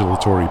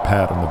congratulatory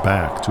pat on the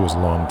back to his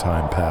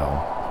longtime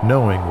pal,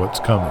 knowing what's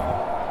coming.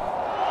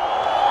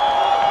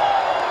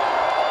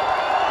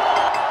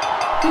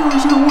 Here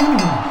is your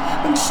winner,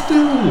 and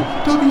still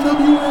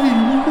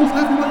WWE World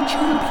Heavyweight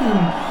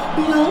Champion,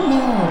 the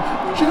Outlaw,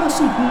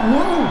 Jesse.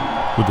 Whoa!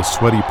 With the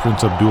sweaty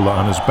Prince Abdullah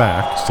on his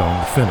back, selling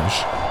the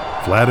finish,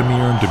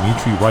 Vladimir and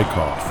Dmitri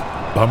Rykov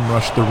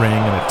bum-rush the ring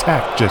and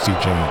attack Jesse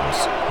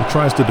James. He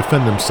tries to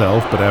defend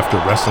himself, but after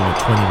wrestling a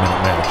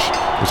 20-minute match,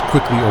 is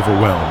quickly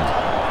overwhelmed.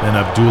 Then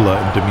Abdullah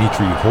and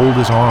Dmitri hold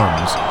his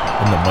arms,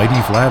 and the mighty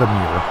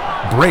Vladimir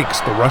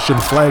breaks the Russian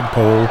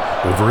flagpole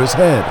over his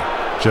head.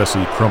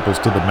 Jesse crumples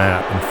to the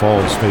mat and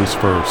falls face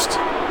first,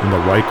 and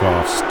the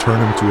Rykoffs turn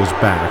him to his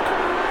back.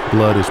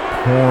 Blood is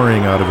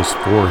pouring out of his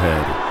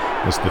forehead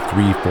as the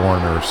three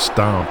foreigners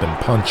stomp and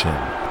punch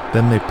him.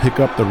 Then they pick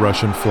up the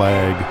Russian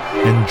flag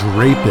and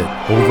drape it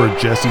over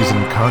Jesse's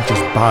unconscious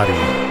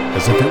body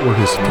as if it were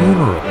his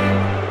funeral.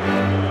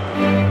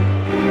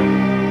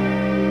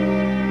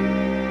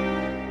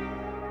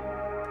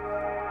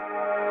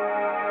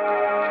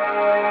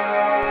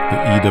 The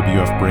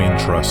EWF Brain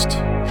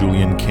Trust,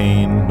 Julian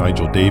Kane,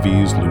 Nigel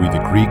Davies, Louis the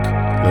Greek,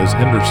 Les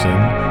Henderson,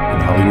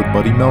 and Hollywood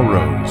buddy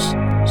Melrose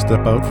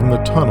step out from the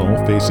tunnel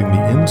facing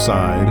the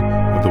inside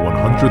of the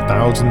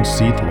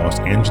 100,000-seat Los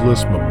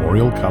Angeles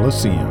Memorial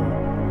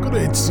Coliseum.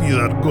 Great see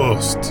that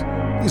ghost.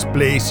 This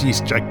place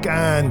is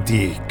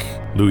gigantic.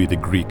 Louis the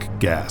Greek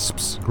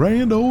gasps.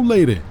 Grand old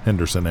lady,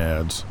 Henderson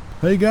adds.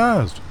 Hey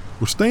guys,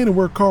 we're standing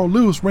where Carl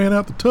Lewis ran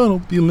out the tunnel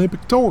with the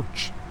Olympic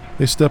torch.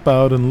 They step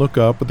out and look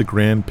up at the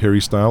grand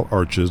peristyle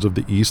arches of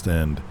the East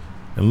End,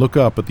 and look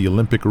up at the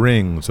Olympic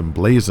rings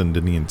emblazoned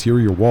in the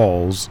interior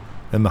walls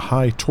and the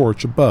high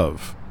torch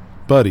above.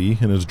 Buddy,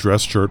 in his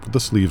dress shirt with the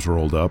sleeves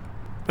rolled up.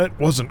 That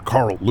wasn't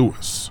Carl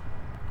Lewis.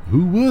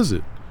 Who was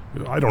it?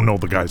 I don't know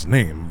the guy's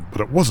name,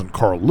 but it wasn't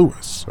Carl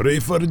Lewis.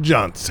 Rayford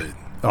Johnson.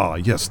 Ah,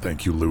 yes,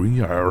 thank you,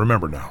 Louis. I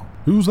remember now.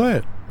 Who's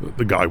that?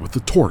 The guy with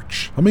the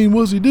torch. I mean,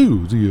 what's he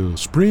do? Is he a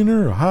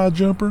sprinter, a high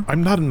jumper?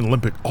 I'm not an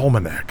Olympic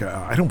almanac.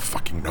 I don't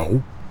fucking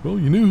know. Well,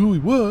 you knew who he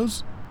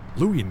was.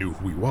 Louis knew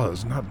who he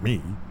was, not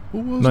me.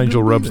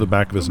 Nigel rubs the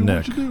back of his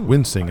neck,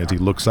 wincing as he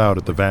looks out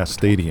at the vast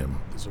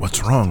stadium.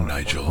 What's wrong,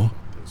 Nigel?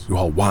 You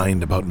all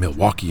whined about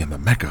Milwaukee and the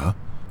Mecca.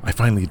 I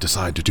finally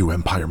decide to do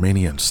Empire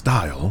Mania in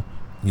style,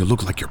 and you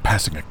look like you're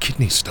passing a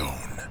kidney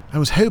stone. I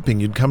was hoping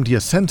you'd come to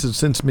your senses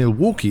since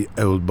Milwaukee,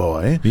 old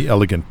boy, the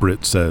elegant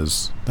Brit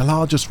says. The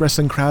largest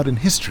wrestling crowd in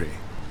history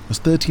was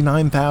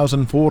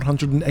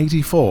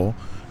 39,484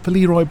 for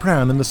Leroy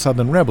Brown and the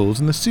Southern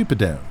Rebels in the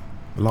Superdome.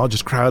 The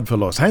largest crowd for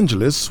Los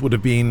Angeles would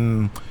have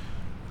been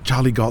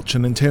Charlie Gotch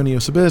and Antonio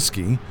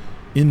Sabirsky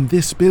in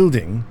this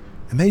building,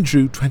 and they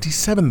drew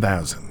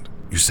 27,000.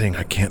 You saying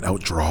I can't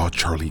outdraw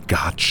Charlie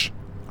Gotch?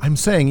 I'm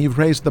saying you've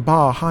raised the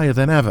bar higher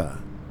than ever.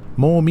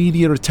 More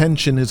media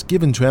attention is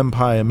given to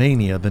Empire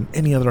Mania than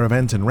any other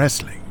event in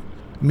wrestling.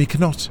 We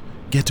cannot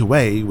get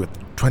away with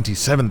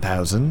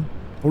 27,000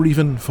 or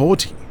even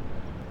 40.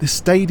 This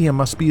stadium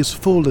must be as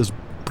full as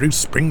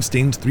Bruce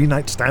Springsteen's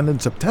 3-night stand in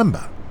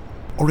September,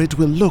 or it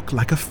will look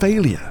like a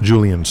failure.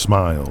 Julian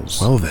smiles.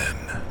 Well then,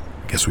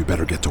 guess we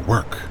better get to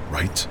work,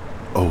 right,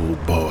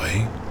 old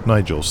boy?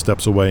 Nigel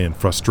steps away in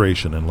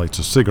frustration and lights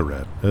a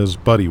cigarette as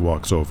Buddy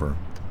walks over.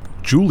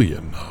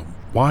 Julian,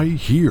 why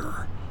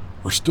here?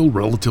 We're still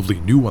relatively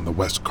new on the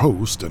West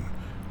Coast, and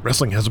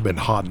wrestling hasn't been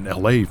hot in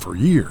L.A. for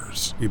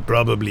years. You're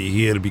probably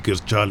here because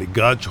Charlie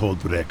Gotch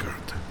holds the record.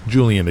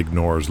 Julian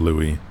ignores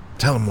Louis.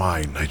 Tell him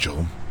why,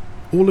 Nigel.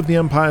 All of the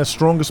Empire's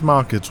strongest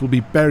markets will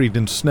be buried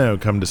in snow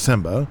come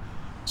December,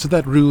 so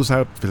that rules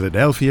out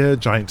Philadelphia,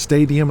 Giant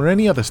Stadium, or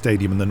any other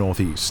stadium in the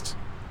Northeast.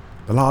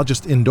 The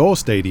largest indoor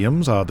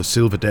stadiums are the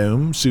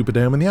Silverdome,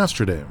 Superdome, and the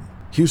Astrodome.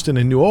 Houston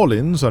and New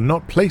Orleans are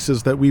not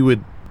places that we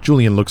would...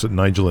 Julian looks at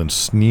Nigel and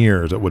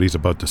sneers at what he's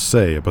about to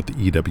say about the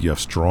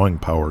EWF's drawing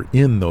power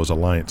in those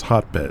alliance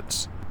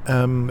hotbeds.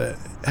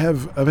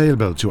 Have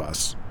available to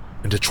us.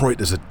 And Detroit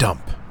is a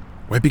dump.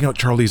 Wiping out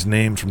Charlie's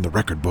name from the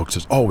record books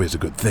is always a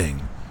good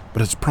thing,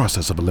 but it's a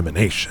process of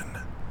elimination.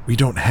 We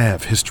don't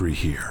have history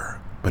here,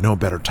 but no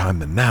better time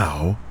than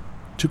now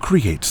to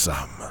create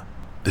some.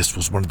 This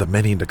was one of the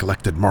many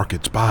neglected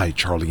markets by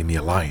Charlie and the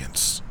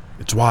Alliance.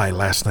 It's why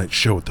last night's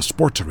show at the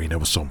sports arena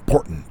was so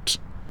important,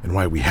 and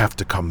why we have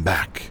to come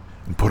back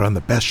and put on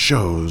the best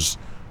shows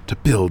to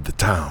build the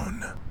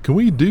town. Can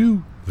we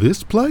do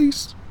this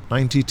place?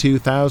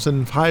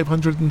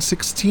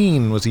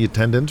 92,516 was the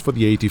attendance for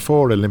the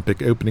 84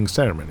 Olympic opening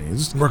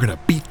ceremonies. We're gonna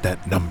beat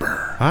that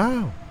number.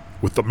 How?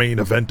 With the main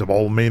event of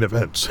all main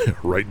events,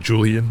 right,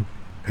 Julian?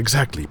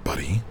 Exactly,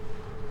 buddy.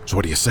 So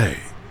what do you say?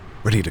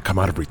 Ready to come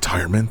out of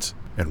retirement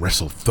and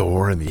wrestle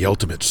Thor in the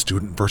ultimate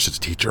student versus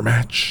teacher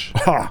match?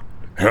 Ha!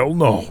 Hell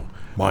no.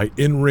 My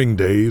in-ring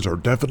days are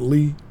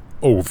definitely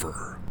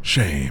over.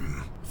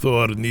 Shame.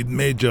 Thor need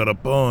major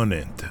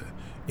opponent.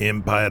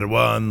 Empire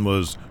 1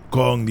 was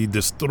Kong the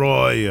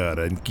Destroyer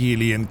and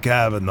Killian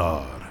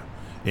Kavanaugh.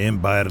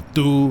 Empire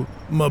 2,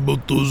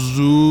 Mabutu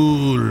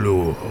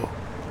Zulu.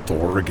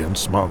 Thor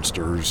against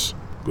monsters.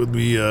 Could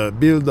we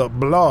build a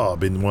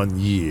blob in 1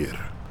 year?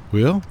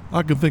 Well,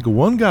 I can think of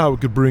one guy we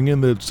could bring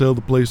in that'd sell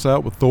the place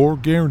out with Thor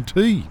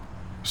guaranteed.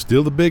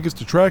 Still the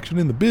biggest attraction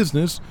in the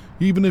business,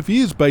 even if he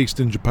is based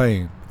in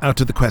Japan.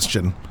 Out of the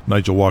question.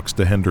 Nigel walks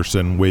to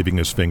Henderson, waving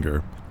his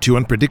finger. Too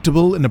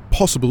unpredictable and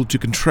impossible to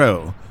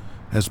control.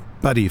 As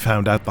Buddy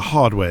found out the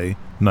hard way,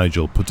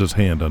 Nigel puts his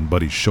hand on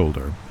Buddy's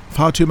shoulder.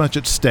 Far too much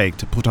at stake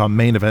to put our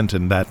main event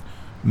in that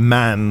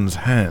man's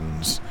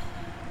hands.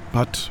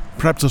 But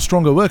perhaps a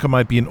stronger worker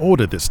might be in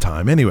order this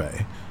time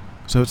anyway.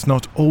 So it's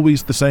not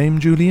always the same,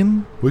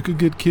 Julian? We could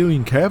get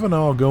Killian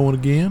Kavanaugh going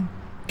again.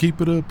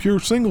 Keep it a pure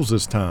singles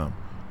this time.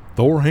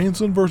 Thor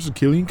Hansen versus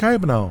Killian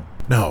Kavanaugh.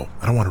 No,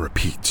 I don't want to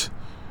repeat.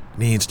 It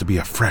needs to be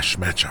a fresh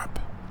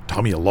matchup.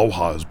 Tommy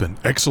Aloha has been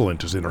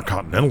excellent as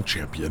Intercontinental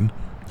Champion.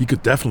 He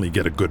could definitely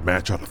get a good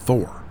match out of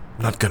Thor.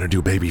 I'm not gonna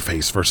do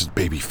babyface versus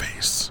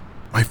babyface.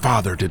 My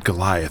father did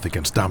Goliath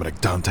against Dominic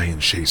Dante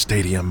in Shea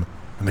Stadium,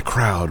 and the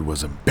crowd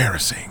was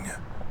embarrassing.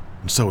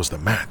 And so was the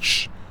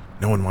match.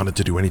 No one wanted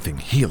to do anything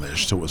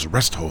heelish, so it was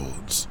rest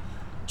holds.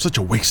 Such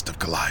a waste of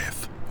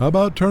Goliath. How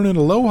about turning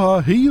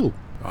Aloha heel?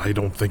 I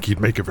don't think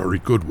he'd make a very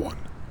good one.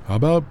 How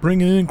about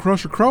bringing in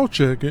Crusher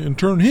Krawcheck and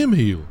turn him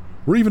heel?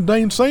 Or even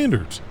Dane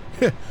Sanders?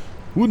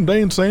 Wouldn't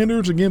Dane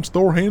Sanders against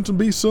Thor Hansen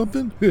be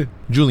something?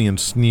 Julian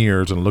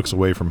sneers and looks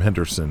away from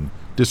Henderson,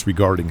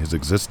 disregarding his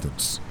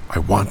existence. I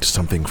want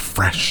something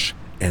fresh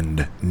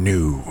and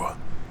new.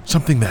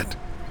 Something that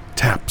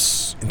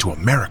taps into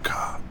America.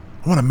 I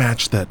want a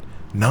match that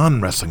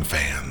non-wrestling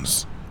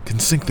fans can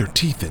sink their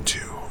teeth into.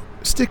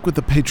 Stick with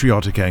the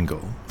patriotic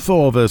angle.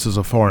 Thor versus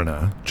a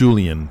foreigner.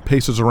 Julian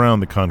paces around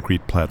the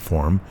concrete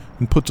platform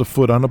and puts a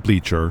foot on a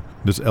bleacher,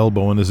 his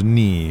elbow on his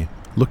knee,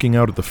 looking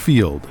out at the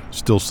field,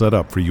 still set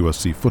up for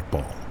USC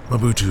football.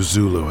 Mabutu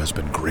Zulu has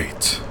been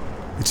great.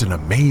 It's an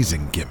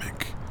amazing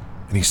gimmick,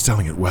 and he's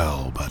selling it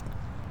well, but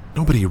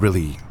nobody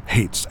really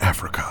hates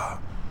Africa.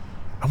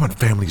 I want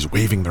families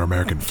waving their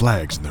American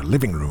flags in their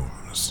living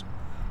rooms.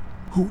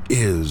 Who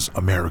is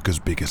America's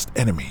biggest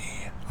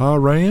enemy?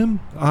 Iran?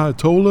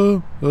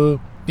 Ayatollah?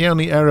 The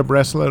only Arab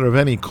wrestler of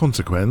any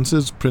consequence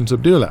is Prince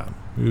Abdullah,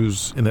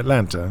 who's in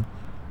Atlanta,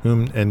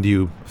 and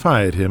you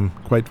fired him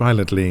quite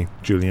violently,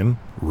 Julian.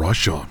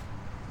 Russia.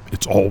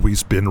 It's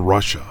always been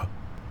Russia.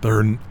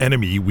 They're an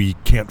enemy we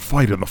can't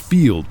fight in the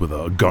field with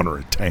a gun or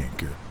a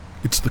tank.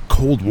 It's the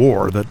Cold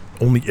War that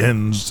only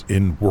ends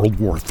in World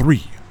War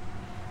III.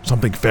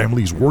 Something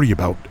families worry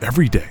about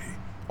every day.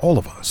 All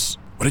of us.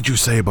 What did you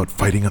say about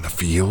fighting on the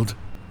field?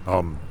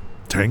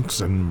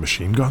 Tanks and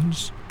machine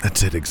guns?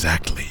 That's it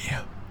exactly.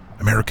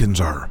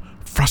 Americans are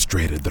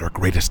frustrated that our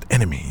greatest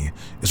enemy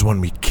is one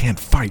we can't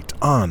fight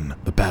on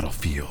the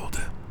battlefield.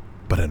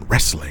 But in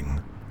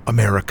wrestling,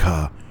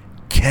 America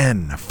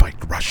can fight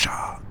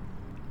Russia.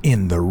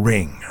 in the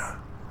ring.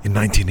 In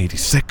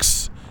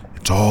 1986,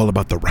 it's all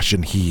about the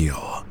Russian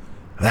heel.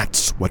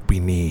 That's what we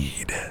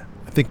need.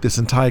 I think this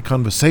entire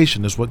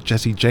conversation is what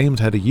Jesse James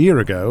had a year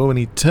ago when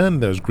he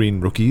turned those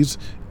green rookies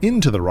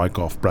into the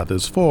Rykoff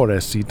brothers for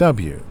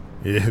SCW.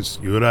 Yes,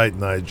 you're right,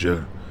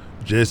 Nigel.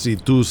 Jesse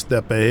 2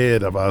 steps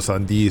ahead of us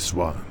on this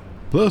one.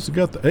 Plus, he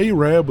got the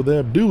Arab with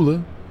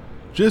Abdullah.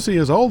 Jesse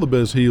has all the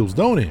best heels,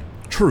 don't he?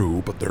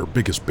 True, but their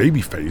biggest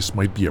babyface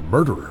might be a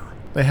murderer.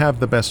 They have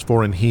the best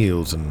foreign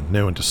heels and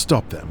no one to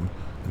stop them.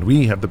 And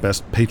we have the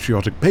best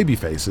patriotic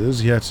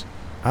babyfaces, yet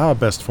our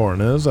best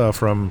foreigners are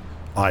from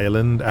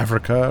Ireland,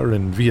 Africa,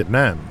 and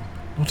Vietnam.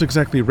 Not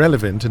exactly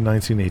relevant in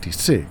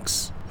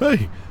 1986.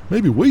 Hey,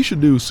 maybe we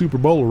should do Super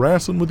Bowl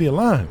wrestling with the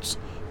Alliance.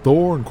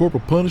 Thor and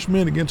Corporal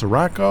Punishment against the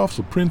Rykoffs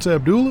with Prince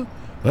Abdullah?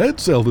 That'd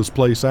sell this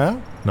place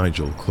out.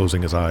 Nigel,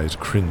 closing his eyes,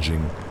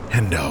 cringing.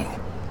 Hendo,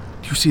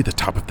 do you see the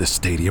top of this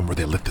stadium where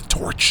they lit the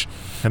torch?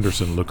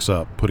 Henderson looks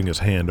up, putting his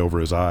hand over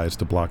his eyes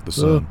to block the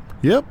sun.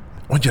 Yep.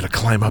 I want you to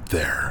climb up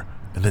there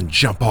and then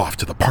jump off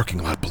to the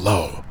parking lot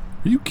below.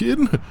 Are you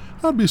kidding?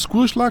 I'd be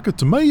squished like a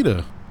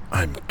tomato.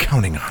 I'm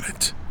counting on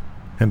it.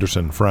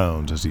 Henderson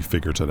frowns as he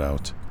figures it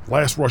out.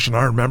 Last Russian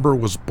I remember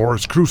was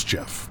Boris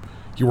Khrushchev.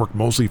 He worked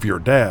mostly for your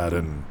dad,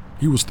 and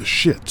he was the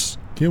shits.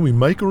 Can we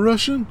make a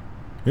Russian?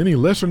 Any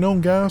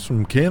lesser-known guys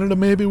from Canada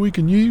maybe we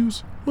can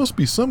use? Must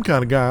be some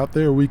kind of guy out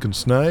there we can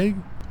snag.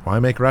 Why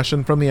make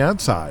Russian from the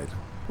outside?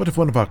 What if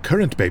one of our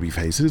current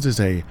babyfaces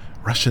is a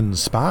Russian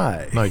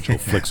spy? Nigel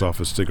flicks off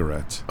his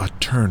cigarette. A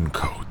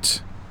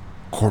turncoat.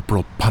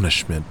 Corporal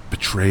Punishment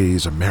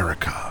betrays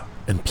America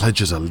and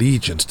pledges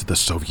allegiance to the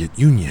Soviet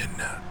Union.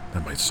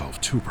 That might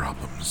solve 2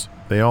 problems.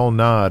 They all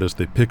nod as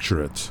they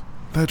picture it.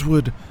 That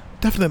would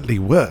definitely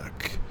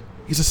work.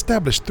 He's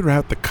established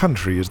throughout the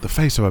country as the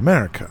face of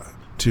America.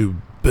 To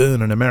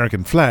burn an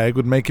American flag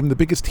would make him the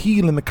biggest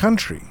heel in the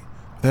country.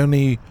 With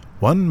only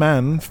one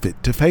man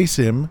fit to face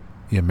him,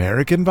 the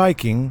American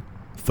Viking,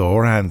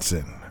 Thor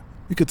Hansen.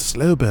 We could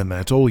slow burn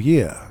that all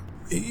year.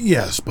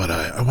 Yes, but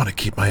I want to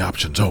keep my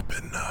options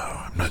open.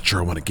 I'm not sure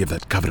I want to give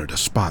that coveted a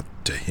spot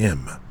to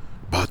him.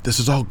 But this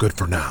is all good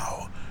for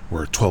now.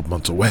 We're 12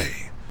 months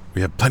away.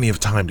 We have plenty of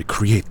time to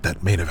create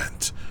that main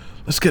event.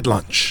 Let's get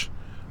lunch.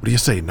 What do you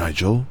say,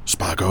 Nigel?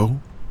 Spago?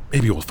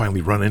 Maybe we'll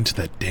finally run into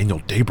that Daniel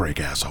Daybreak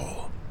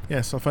asshole.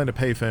 Yes, I'll find a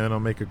payphone. I'll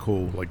make a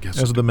call. Well,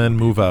 as the men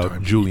move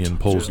out, Julian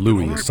pulls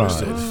Louis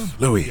aside.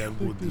 Louis,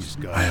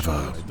 I have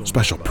a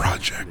special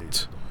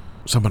project.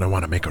 Someone I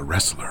want to make a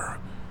wrestler.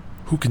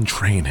 Who can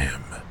train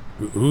him?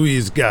 Who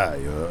is guy?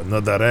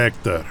 Another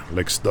actor,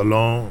 like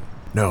Stallone?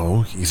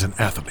 No, he's an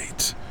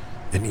athlete.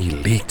 An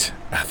elite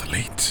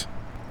athlete.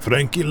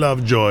 Frankie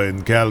Lovejoy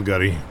in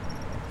Calgary.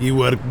 He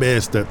worked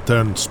best at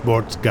turn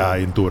sports guy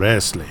into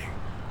wrestling.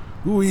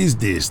 Who is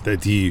this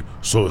that he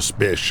so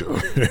special?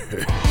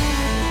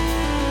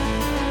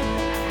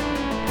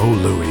 Oh,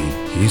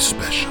 Louis, he's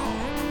special.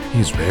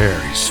 He's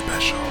very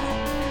special.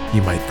 He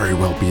might very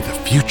well be the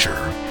future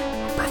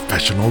of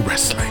professional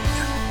wrestling.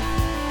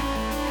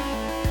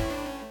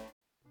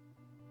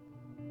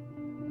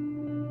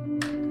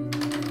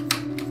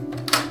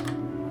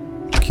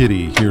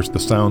 Kitty hears the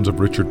sounds of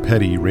Richard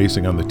Petty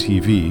racing on the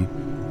TV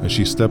as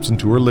she steps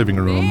into her living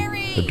room,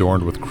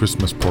 adorned with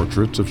Christmas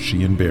portraits of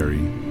she and Barry,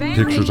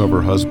 pictures of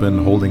her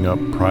husband holding up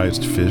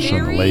prized fish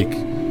on the lake,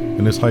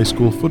 and his high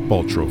school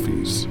football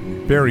trophies.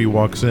 Barry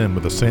walks in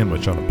with a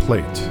sandwich on a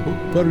plate.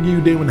 What are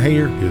you doing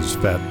here? His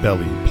fat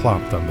belly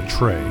plopped on the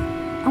tray.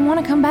 I want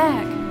to come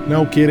back.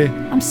 No, Kitty.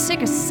 I'm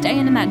sick of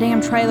staying in that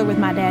damn trailer with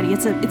my daddy.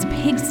 It's a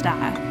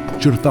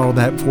pigsty. Should have thought of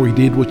that before you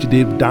did what you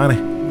did with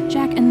Donnie.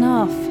 Jack,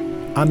 enough.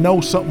 I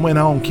know something went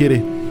on, Kitty.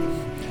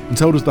 And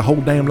so does the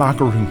whole damn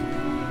locker room.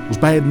 It was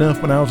bad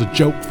enough when I was a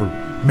joke for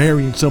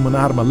marrying someone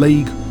out of my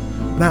league.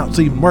 But now it's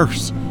even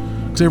worse.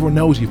 Because everyone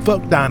knows you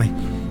fucked Donnie.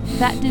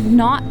 That did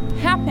not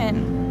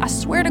happen. I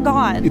swear to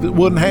God. If it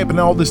wouldn't happen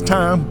all this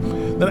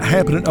time, then it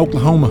happened in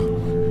Oklahoma.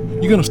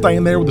 You gonna stay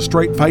in there with a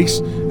straight face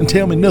and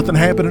tell me nothing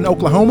happened in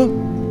Oklahoma?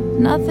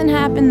 Nothing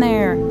happened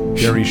there.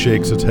 Barry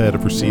shakes his head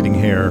of receding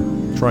hair,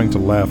 trying to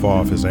laugh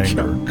off his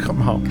anger.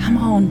 Come on. Come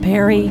on,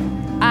 Barry.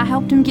 I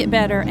helped him get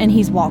better, and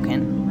he's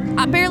walking.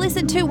 I barely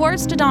said 2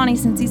 words to Donnie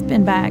since he's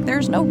been back.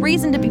 There's no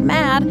reason to be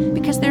mad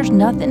because there's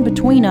nothing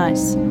between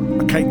us.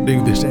 I can't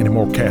do this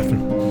anymore,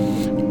 Catherine.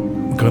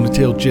 I'm gonna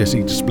tell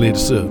Jesse to split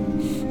us up.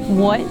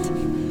 What?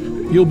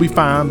 You'll be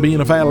fine being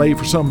a valet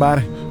for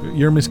somebody.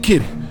 You're Miss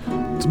Kitty.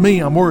 It's me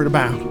I'm worried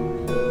about.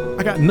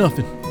 I got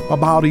nothing. My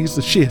body's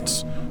the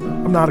shits.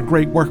 I'm not a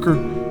great worker.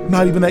 I'm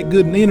not even that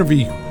good in the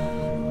interview.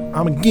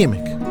 I'm a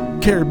gimmick,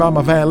 carried by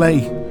my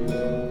valet.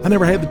 I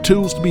never had the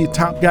tools to be a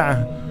top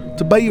guy,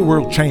 to be a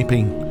world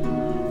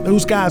champion.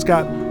 Those guys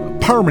got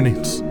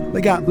permanence.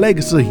 They got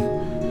legacy.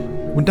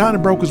 When Donnie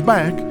broke his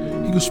back,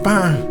 he was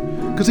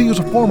fine, because he was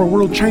a former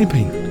world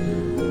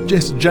champion.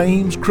 Jesse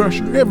James,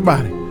 Crusher,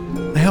 everybody.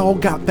 They all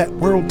got that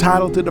world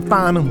title to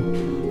define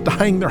them, to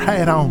hang their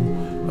hat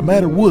on, no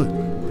matter what.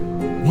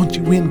 Once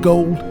you win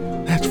gold,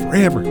 that's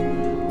forever.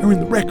 They're in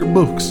the record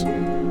books.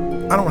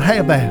 I don't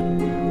have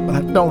that, but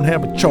I don't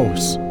have a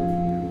choice.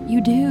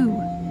 you do.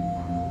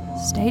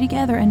 Stay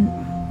together and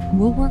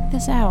we'll work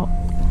this out.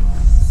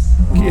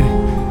 Kitty,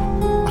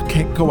 I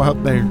can't go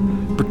out there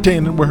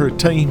pretending we're a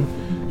team.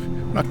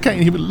 I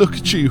can't even look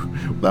at you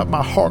without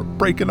my heart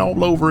breaking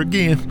all over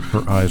again.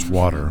 Her eyes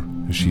water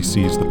as she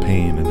sees the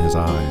pain in his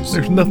eyes.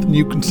 There's nothing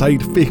you can say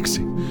to fix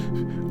it.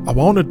 I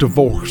want a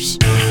divorce.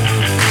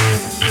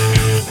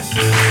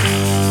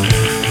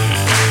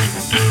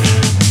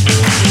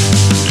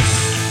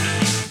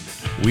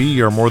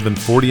 We are more than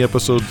 40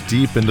 episodes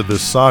deep into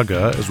this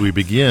saga as we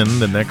begin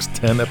the next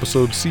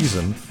 10-episode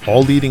season,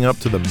 all leading up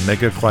to the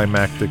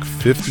mega-climactic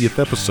 50th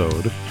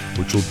episode,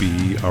 which will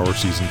be our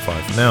Season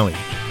 5 finale.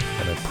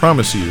 And I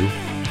promise you,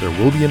 there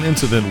will be an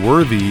incident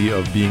worthy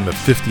of being the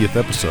 50th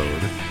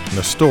episode, and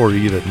a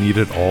story that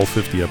needed all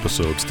 50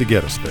 episodes to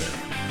get us there.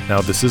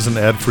 Now, this is an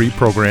ad-free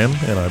program,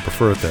 and I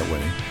prefer it that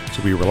way,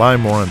 so we rely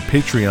more on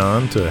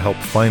Patreon to help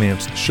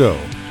finance the show.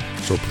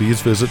 So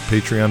please visit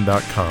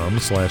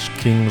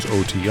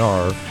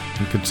patreon.com/kingsotr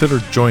and consider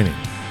joining.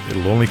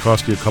 It'll only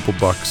cost you a couple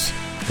bucks,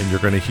 and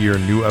you're going to hear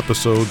new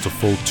episodes a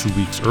full 2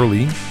 weeks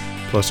early.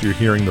 Plus, you're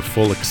hearing the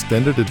full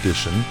extended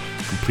edition,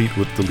 complete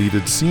with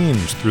deleted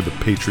scenes through the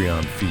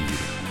Patreon feed.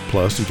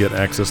 Plus, you get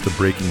access to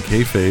Breaking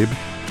Kayfabe,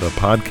 the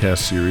podcast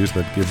series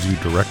that gives you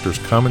director's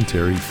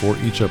commentary for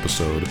each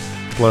episode,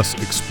 plus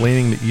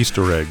explaining the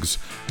Easter eggs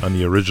on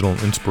the original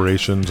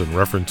inspirations and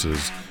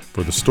references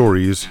for the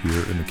stories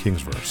here in the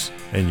Kingsverse.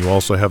 And you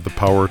also have the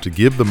power to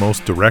give the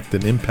most direct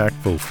and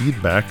impactful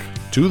feedback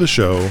to the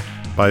show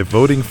by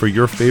voting for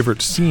your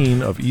favorite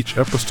scene of each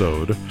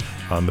episode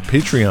on the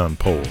Patreon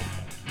poll.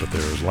 But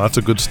there's lots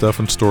of good stuff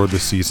in store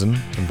this season,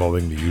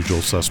 involving the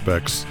usual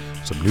suspects,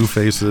 some new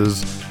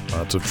faces,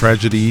 lots of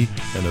tragedy,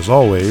 and as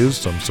always,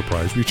 some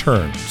surprise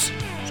returns.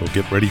 So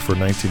get ready for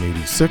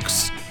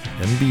 1986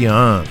 and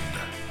beyond.